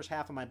entire first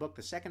half of my book,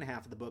 the second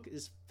half of the book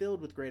is filled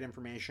with great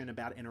information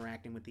about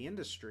interacting with the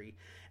industry.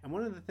 And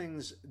one of the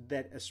things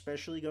that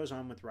especially goes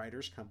on with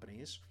writers'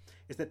 companies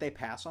is that they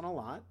pass on a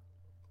lot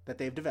that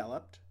they've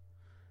developed.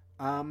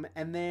 And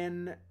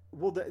then,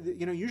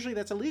 usually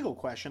that's a legal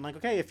question. Like,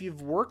 okay, if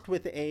you've worked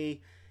with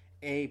a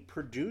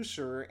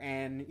producer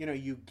and,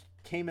 you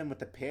came in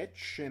with a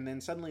pitch and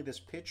then suddenly this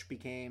pitch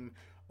became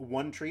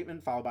one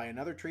treatment followed by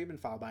another treatment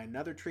followed by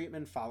another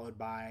treatment followed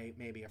by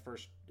maybe a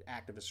first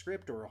act of a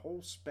script or a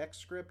whole spec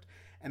script,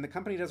 and the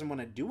company doesn't want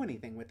to do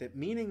anything with it,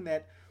 meaning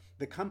that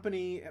the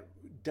company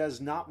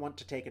does not want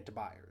to take it to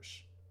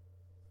buyers.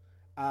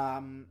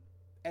 Um,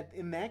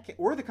 in that case,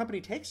 or the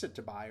company takes it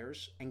to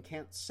buyers and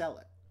can't sell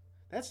it.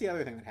 That's the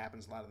other thing that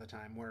happens a lot of the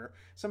time, where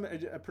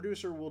a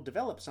producer will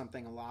develop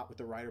something a lot with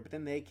the writer, but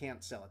then they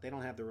can't sell it. They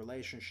don't have the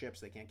relationships.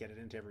 They can't get it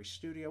into every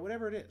studio,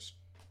 whatever it is.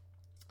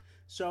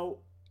 So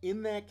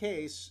in that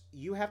case,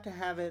 you have to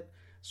have it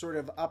sort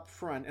of up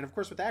front. And of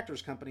course, with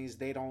actors companies,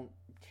 they don't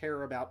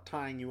care about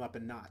tying you up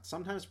in knots.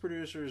 Sometimes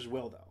producers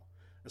will, though.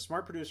 A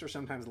smart producer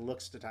sometimes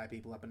looks to tie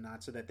people up in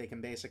knots so that they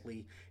can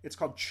basically, it's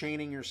called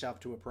chaining yourself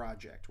to a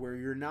project, where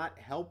you're not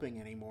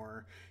helping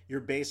anymore.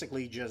 You're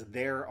basically just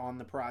there on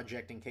the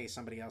project in case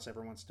somebody else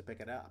ever wants to pick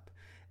it up.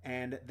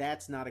 And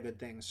that's not a good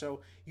thing.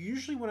 So you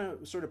usually want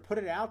to sort of put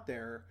it out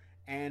there.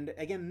 And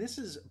again, this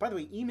is, by the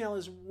way, email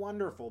is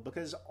wonderful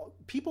because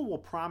people will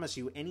promise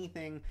you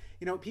anything.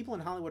 You know, people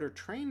in Hollywood are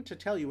trained to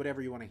tell you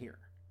whatever you want to hear.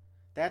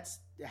 That's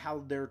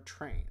how they're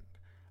trained.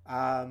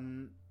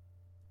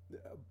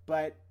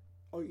 But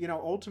you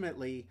know,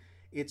 ultimately,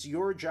 it's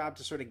your job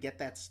to sort of get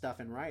that stuff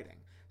in writing.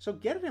 So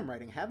get it in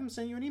writing. Have them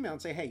send you an email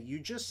and say, hey, you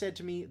just said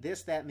to me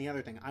this, that, and the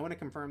other thing. I want to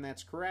confirm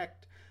that's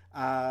correct.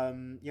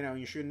 You know,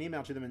 you shoot an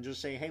email to them and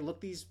just say, hey,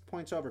 look these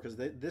points over because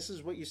this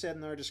is what you said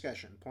in our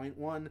discussion. Point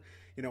 1,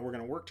 you know, we're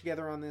going to work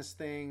together on this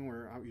thing.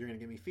 You're going to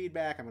give me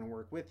feedback. I'm going to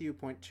work with you.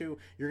 Point 2,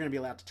 you're going to be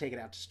allowed to take it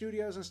out to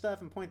studios and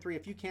stuff. And point 3,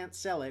 if you can't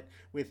sell it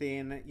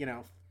within, you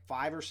know,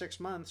 5 or 6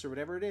 months or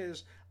whatever it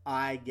is,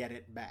 I get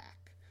it back.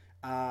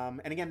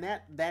 And again,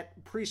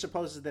 that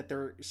presupposes that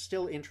they're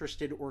still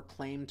interested or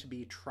claim to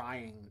be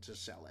trying to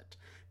sell it,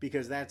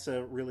 because that's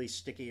a really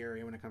sticky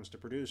area when it comes to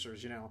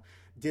producers. You know,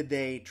 did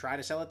they try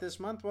to sell it this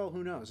month? Well,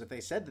 who knows? If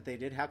they said that they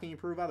did, how can you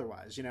prove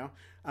otherwise? You know,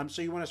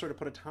 so you want to sort of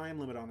put a time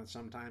limit on it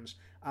sometimes.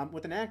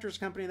 With an actor's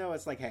company, though,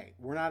 it's like, hey,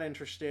 we're not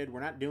interested.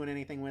 We're not doing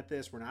anything with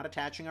this. We're not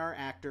attaching our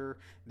actor.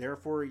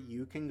 Therefore,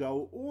 you can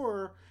go.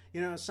 Or, you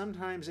know,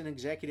 sometimes an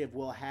executive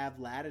will have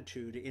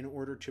latitude in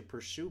order to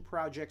pursue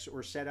projects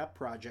or set up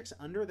projects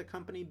under the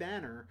company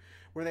banner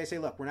where they say,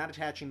 look, we're not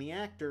attaching the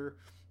actor,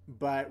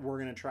 but we're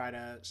going to try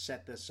to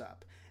set this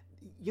up.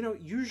 You know,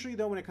 usually,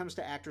 though, when it comes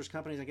to actors'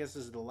 companies, I guess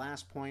this is the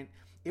last point,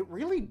 it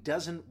really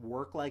doesn't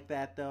work like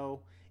that,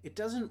 though. It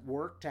doesn't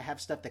work to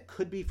have stuff that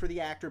could be for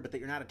the actor, but that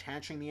you're not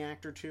attaching the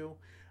actor to.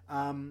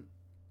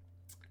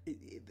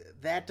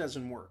 That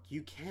doesn't work.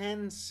 You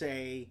can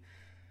say,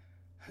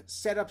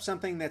 set up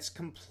something that's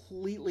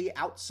completely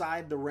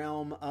outside the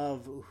realm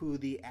of who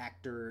the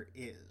actor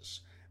is.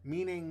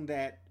 Meaning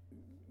that,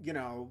 you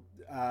know,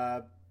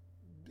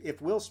 if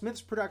Will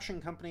Smith's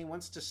production company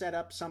wants to set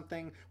up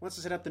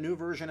the new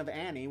version of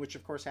Annie, which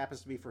of course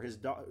happens to be for his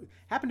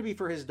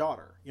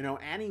daughter. You know,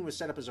 Annie was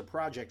set up as a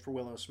project for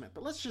Willow Smith,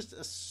 but let's just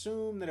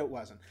assume that it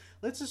wasn't.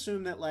 Let's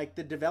assume that like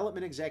the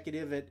development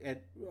executive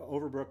at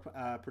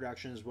Overbrook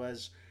Productions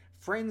was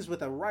friends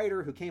with a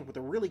writer who came up with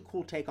a really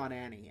cool take on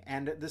Annie,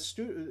 and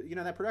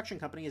that production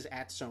company is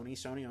at Sony.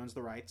 Sony owns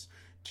the rights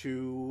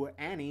to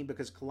Annie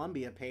because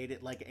Columbia paid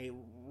it like a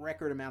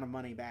record amount of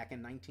money back in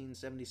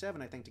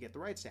 1977, I think, to get the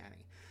rights to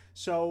Annie.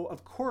 So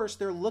of course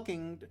they're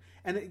looking,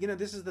 and you know,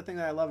 this is the thing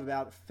that I love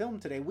about film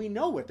today. We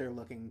know what they're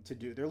looking to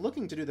do. They're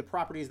looking to do the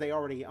properties they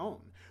already own.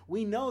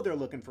 We know they're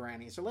looking for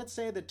Annie. So let's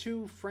say the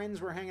two friends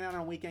were hanging out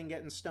on a weekend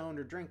getting stoned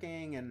or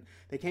drinking, and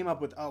they came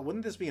up with, oh,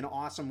 wouldn't this be an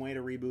awesome way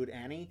to reboot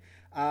Annie?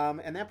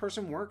 And that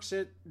person works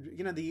at,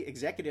 you know, the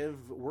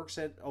executive works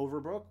at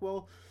Overbrook.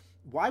 Well,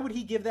 why would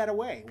he give that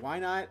away? Why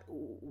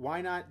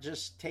not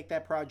just take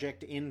that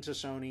project into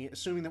Sony,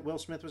 assuming that Will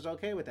Smith was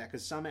okay with that?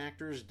 Because some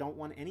actors don't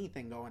want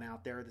anything going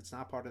out there that's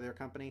not part of their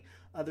company.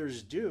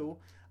 Others do.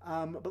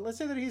 But let's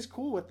say that he's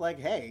cool with, like,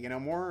 hey, you know,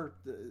 more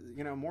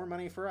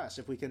money for us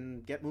if we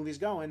can get movies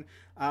going.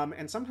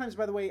 And sometimes,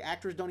 by the way,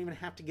 actors don't even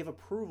have to give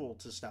approval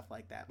to stuff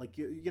like that. Like,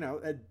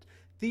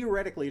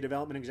 theoretically, a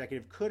development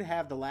executive could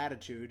have the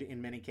latitude,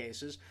 in many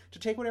cases, to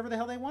take whatever the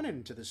hell they wanted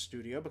into the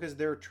studio because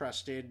they're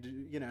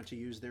trusted, you know, to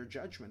use their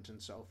judgment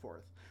and so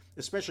forth.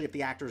 Especially if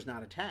the actor is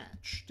not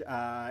attached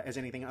as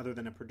anything other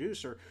than a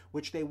producer,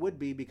 which they would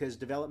be because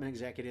development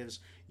executives,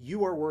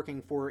 you are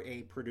working for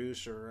a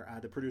producer.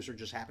 The producer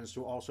just happens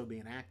to also be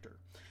an actor.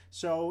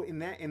 So in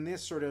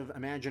this sort of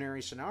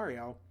imaginary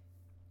scenario,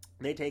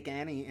 they take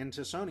Annie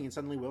into Sony, and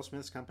suddenly Will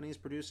Smith's company is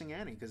producing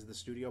Annie because the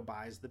studio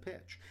buys the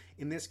pitch.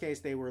 In this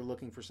case, they were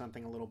looking for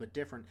something a little bit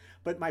different.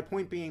 But my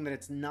point being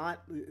that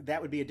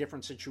that would be a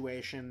different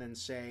situation than,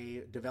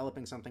 say,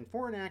 developing something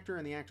for an actor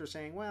and the actor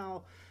saying,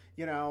 well,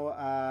 you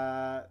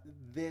know,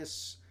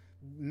 this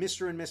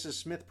Mr. and Mrs.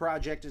 Smith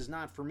project is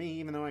not for me,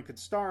 even though I could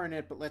star in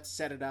it, but let's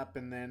set it up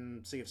and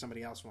then see if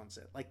somebody else wants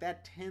it. Like,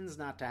 that tends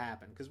not to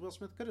happen, because Will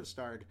Smith could have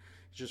starred,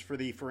 just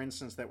for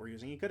instance that we're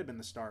using, he could have been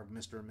the star of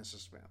Mr. and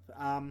Mrs. Smith.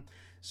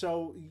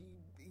 So,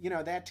 you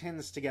know, that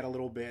tends to get a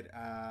little bit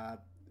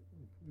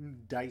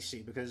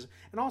dicey,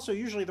 and also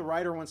usually the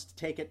writer wants to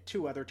take it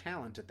to other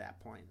talent at that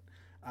point.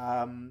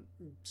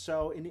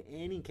 So in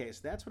any case,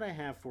 that's what I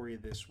have for you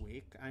this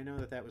week. I know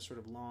that was sort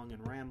of long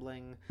and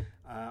rambling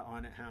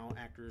on how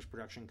actors,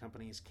 production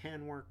companies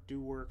can work,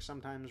 do work,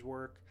 sometimes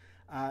work.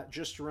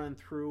 Just to run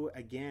through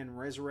again,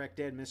 Resurrect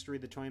Dead, Mystery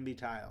of the Toynbee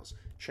Tiles.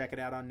 Check it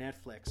out on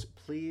Netflix.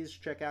 Please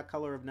check out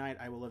Color of Night.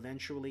 I will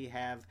eventually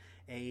have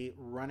a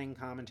running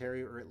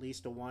commentary, or at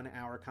least a 1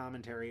 hour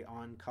commentary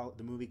on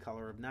the movie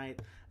Color of Night.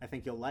 I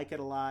think you'll like it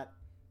a lot.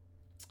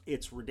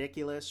 It's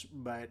ridiculous,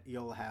 but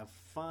you'll have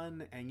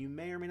fun, and you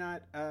may or may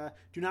not.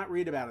 Do not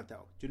read about it,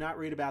 though. Do not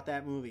read about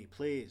that movie.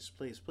 Please,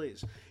 please,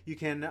 please. You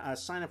can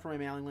sign up for my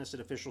mailing list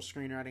at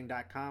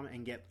officialscreenwriting.com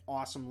and get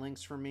awesome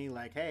links from me,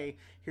 like, hey,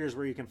 here's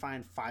where you can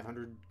find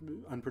 500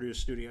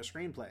 unproduced studio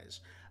screenplays.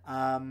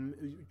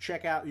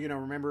 Check out,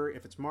 remember,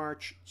 if it's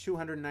March,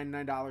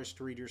 $299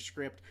 to read your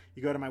script.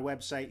 You go to my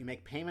website, you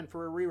make payment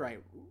for a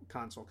rewrite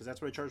console, because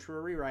that's what I charge for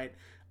a rewrite,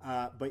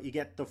 but you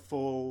get the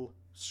full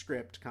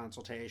script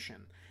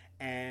consultation.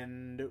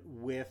 And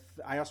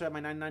I also have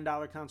my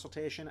 $99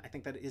 consultation. I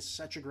think that is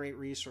such a great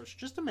resource.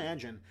 Just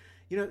imagine,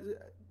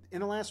 in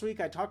the last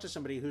week I talked to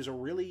somebody who's a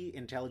really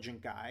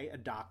intelligent guy, a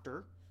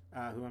doctor,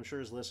 who I'm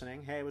sure is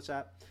listening. Hey, what's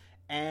up?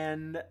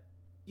 And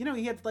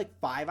he had like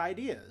 5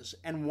 ideas,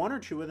 and 1 or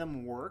 2 of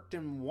them worked,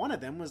 and one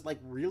of them was like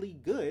really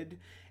good.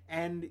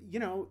 And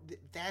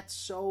that's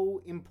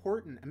so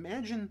important.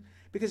 Imagine,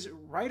 because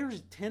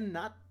writers tend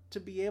not to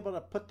be able to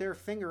put their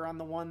finger on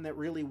the one that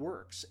really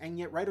works. And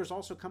yet writers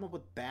also come up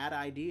with bad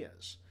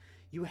ideas.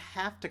 You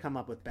have to come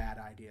up with bad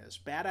ideas.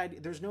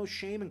 There's no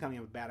shame in coming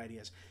up with bad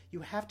ideas. You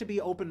have to be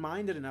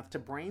open-minded enough to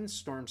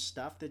brainstorm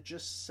stuff that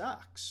just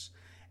sucks.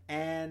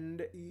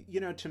 And,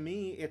 to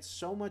me, it's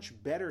so much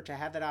better to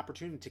have that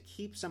opportunity to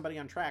keep somebody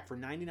on track for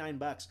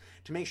 $99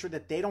 to make sure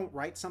that they don't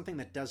write something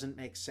that doesn't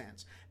make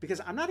sense.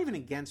 Because I'm not even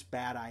against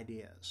bad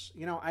ideas.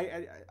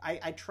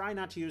 I try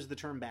not to use the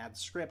term bad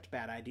script,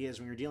 bad ideas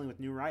when you're dealing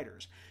with new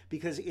writers,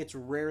 because it's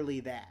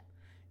rarely that.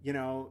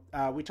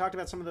 We talked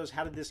about some of those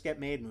How Did This Get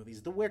Made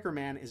movies. The Wicker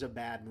Man is a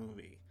bad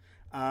movie.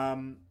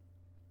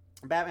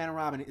 Batman and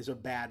Robin is a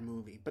bad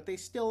movie, but they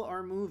still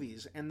are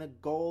movies, and the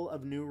goal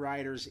of new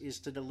writers is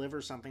to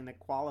deliver something that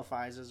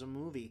qualifies as a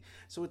movie.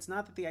 So it's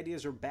not that the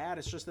ideas are bad,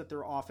 it's just that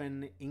they're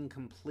often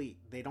incomplete.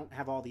 They don't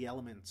have all the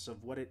elements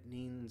of what it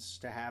means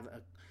to have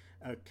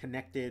a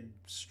connected,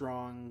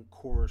 strong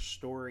core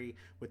story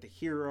with the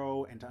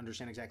hero, and to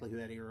understand exactly who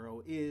that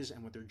hero is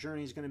and what their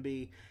journey is going to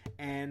be.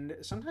 And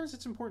sometimes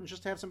it's important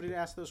just to have somebody to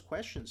ask those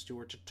questions to,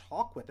 or to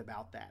talk with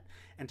about that,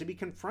 and to be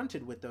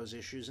confronted with those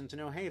issues, and to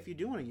know, hey, if you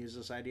do want to use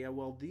this idea,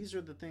 well, these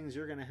are the things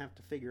you're going to have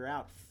to figure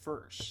out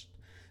first.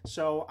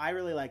 So I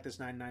really like this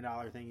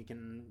 $99 thing. You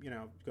can,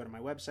 go to my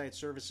website,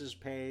 services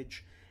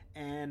page.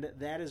 And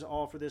that is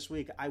all for this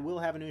week. I will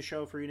have a new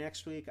show for you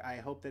next week. I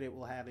hope that it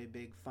will have a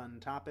big, fun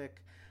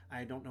topic.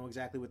 I don't know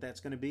exactly what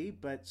that's going to be,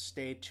 but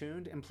stay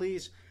tuned. And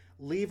please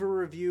leave a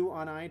review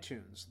on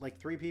iTunes. Like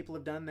 3 people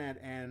have done that,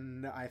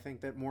 and I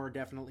think that more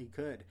definitely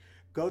could.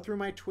 Go through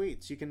my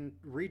tweets. You can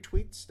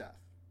retweet stuff.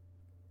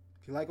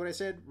 If you like what I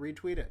said,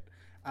 retweet it.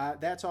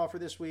 That's all for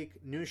this week.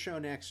 New show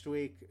next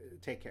week.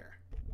 Take care.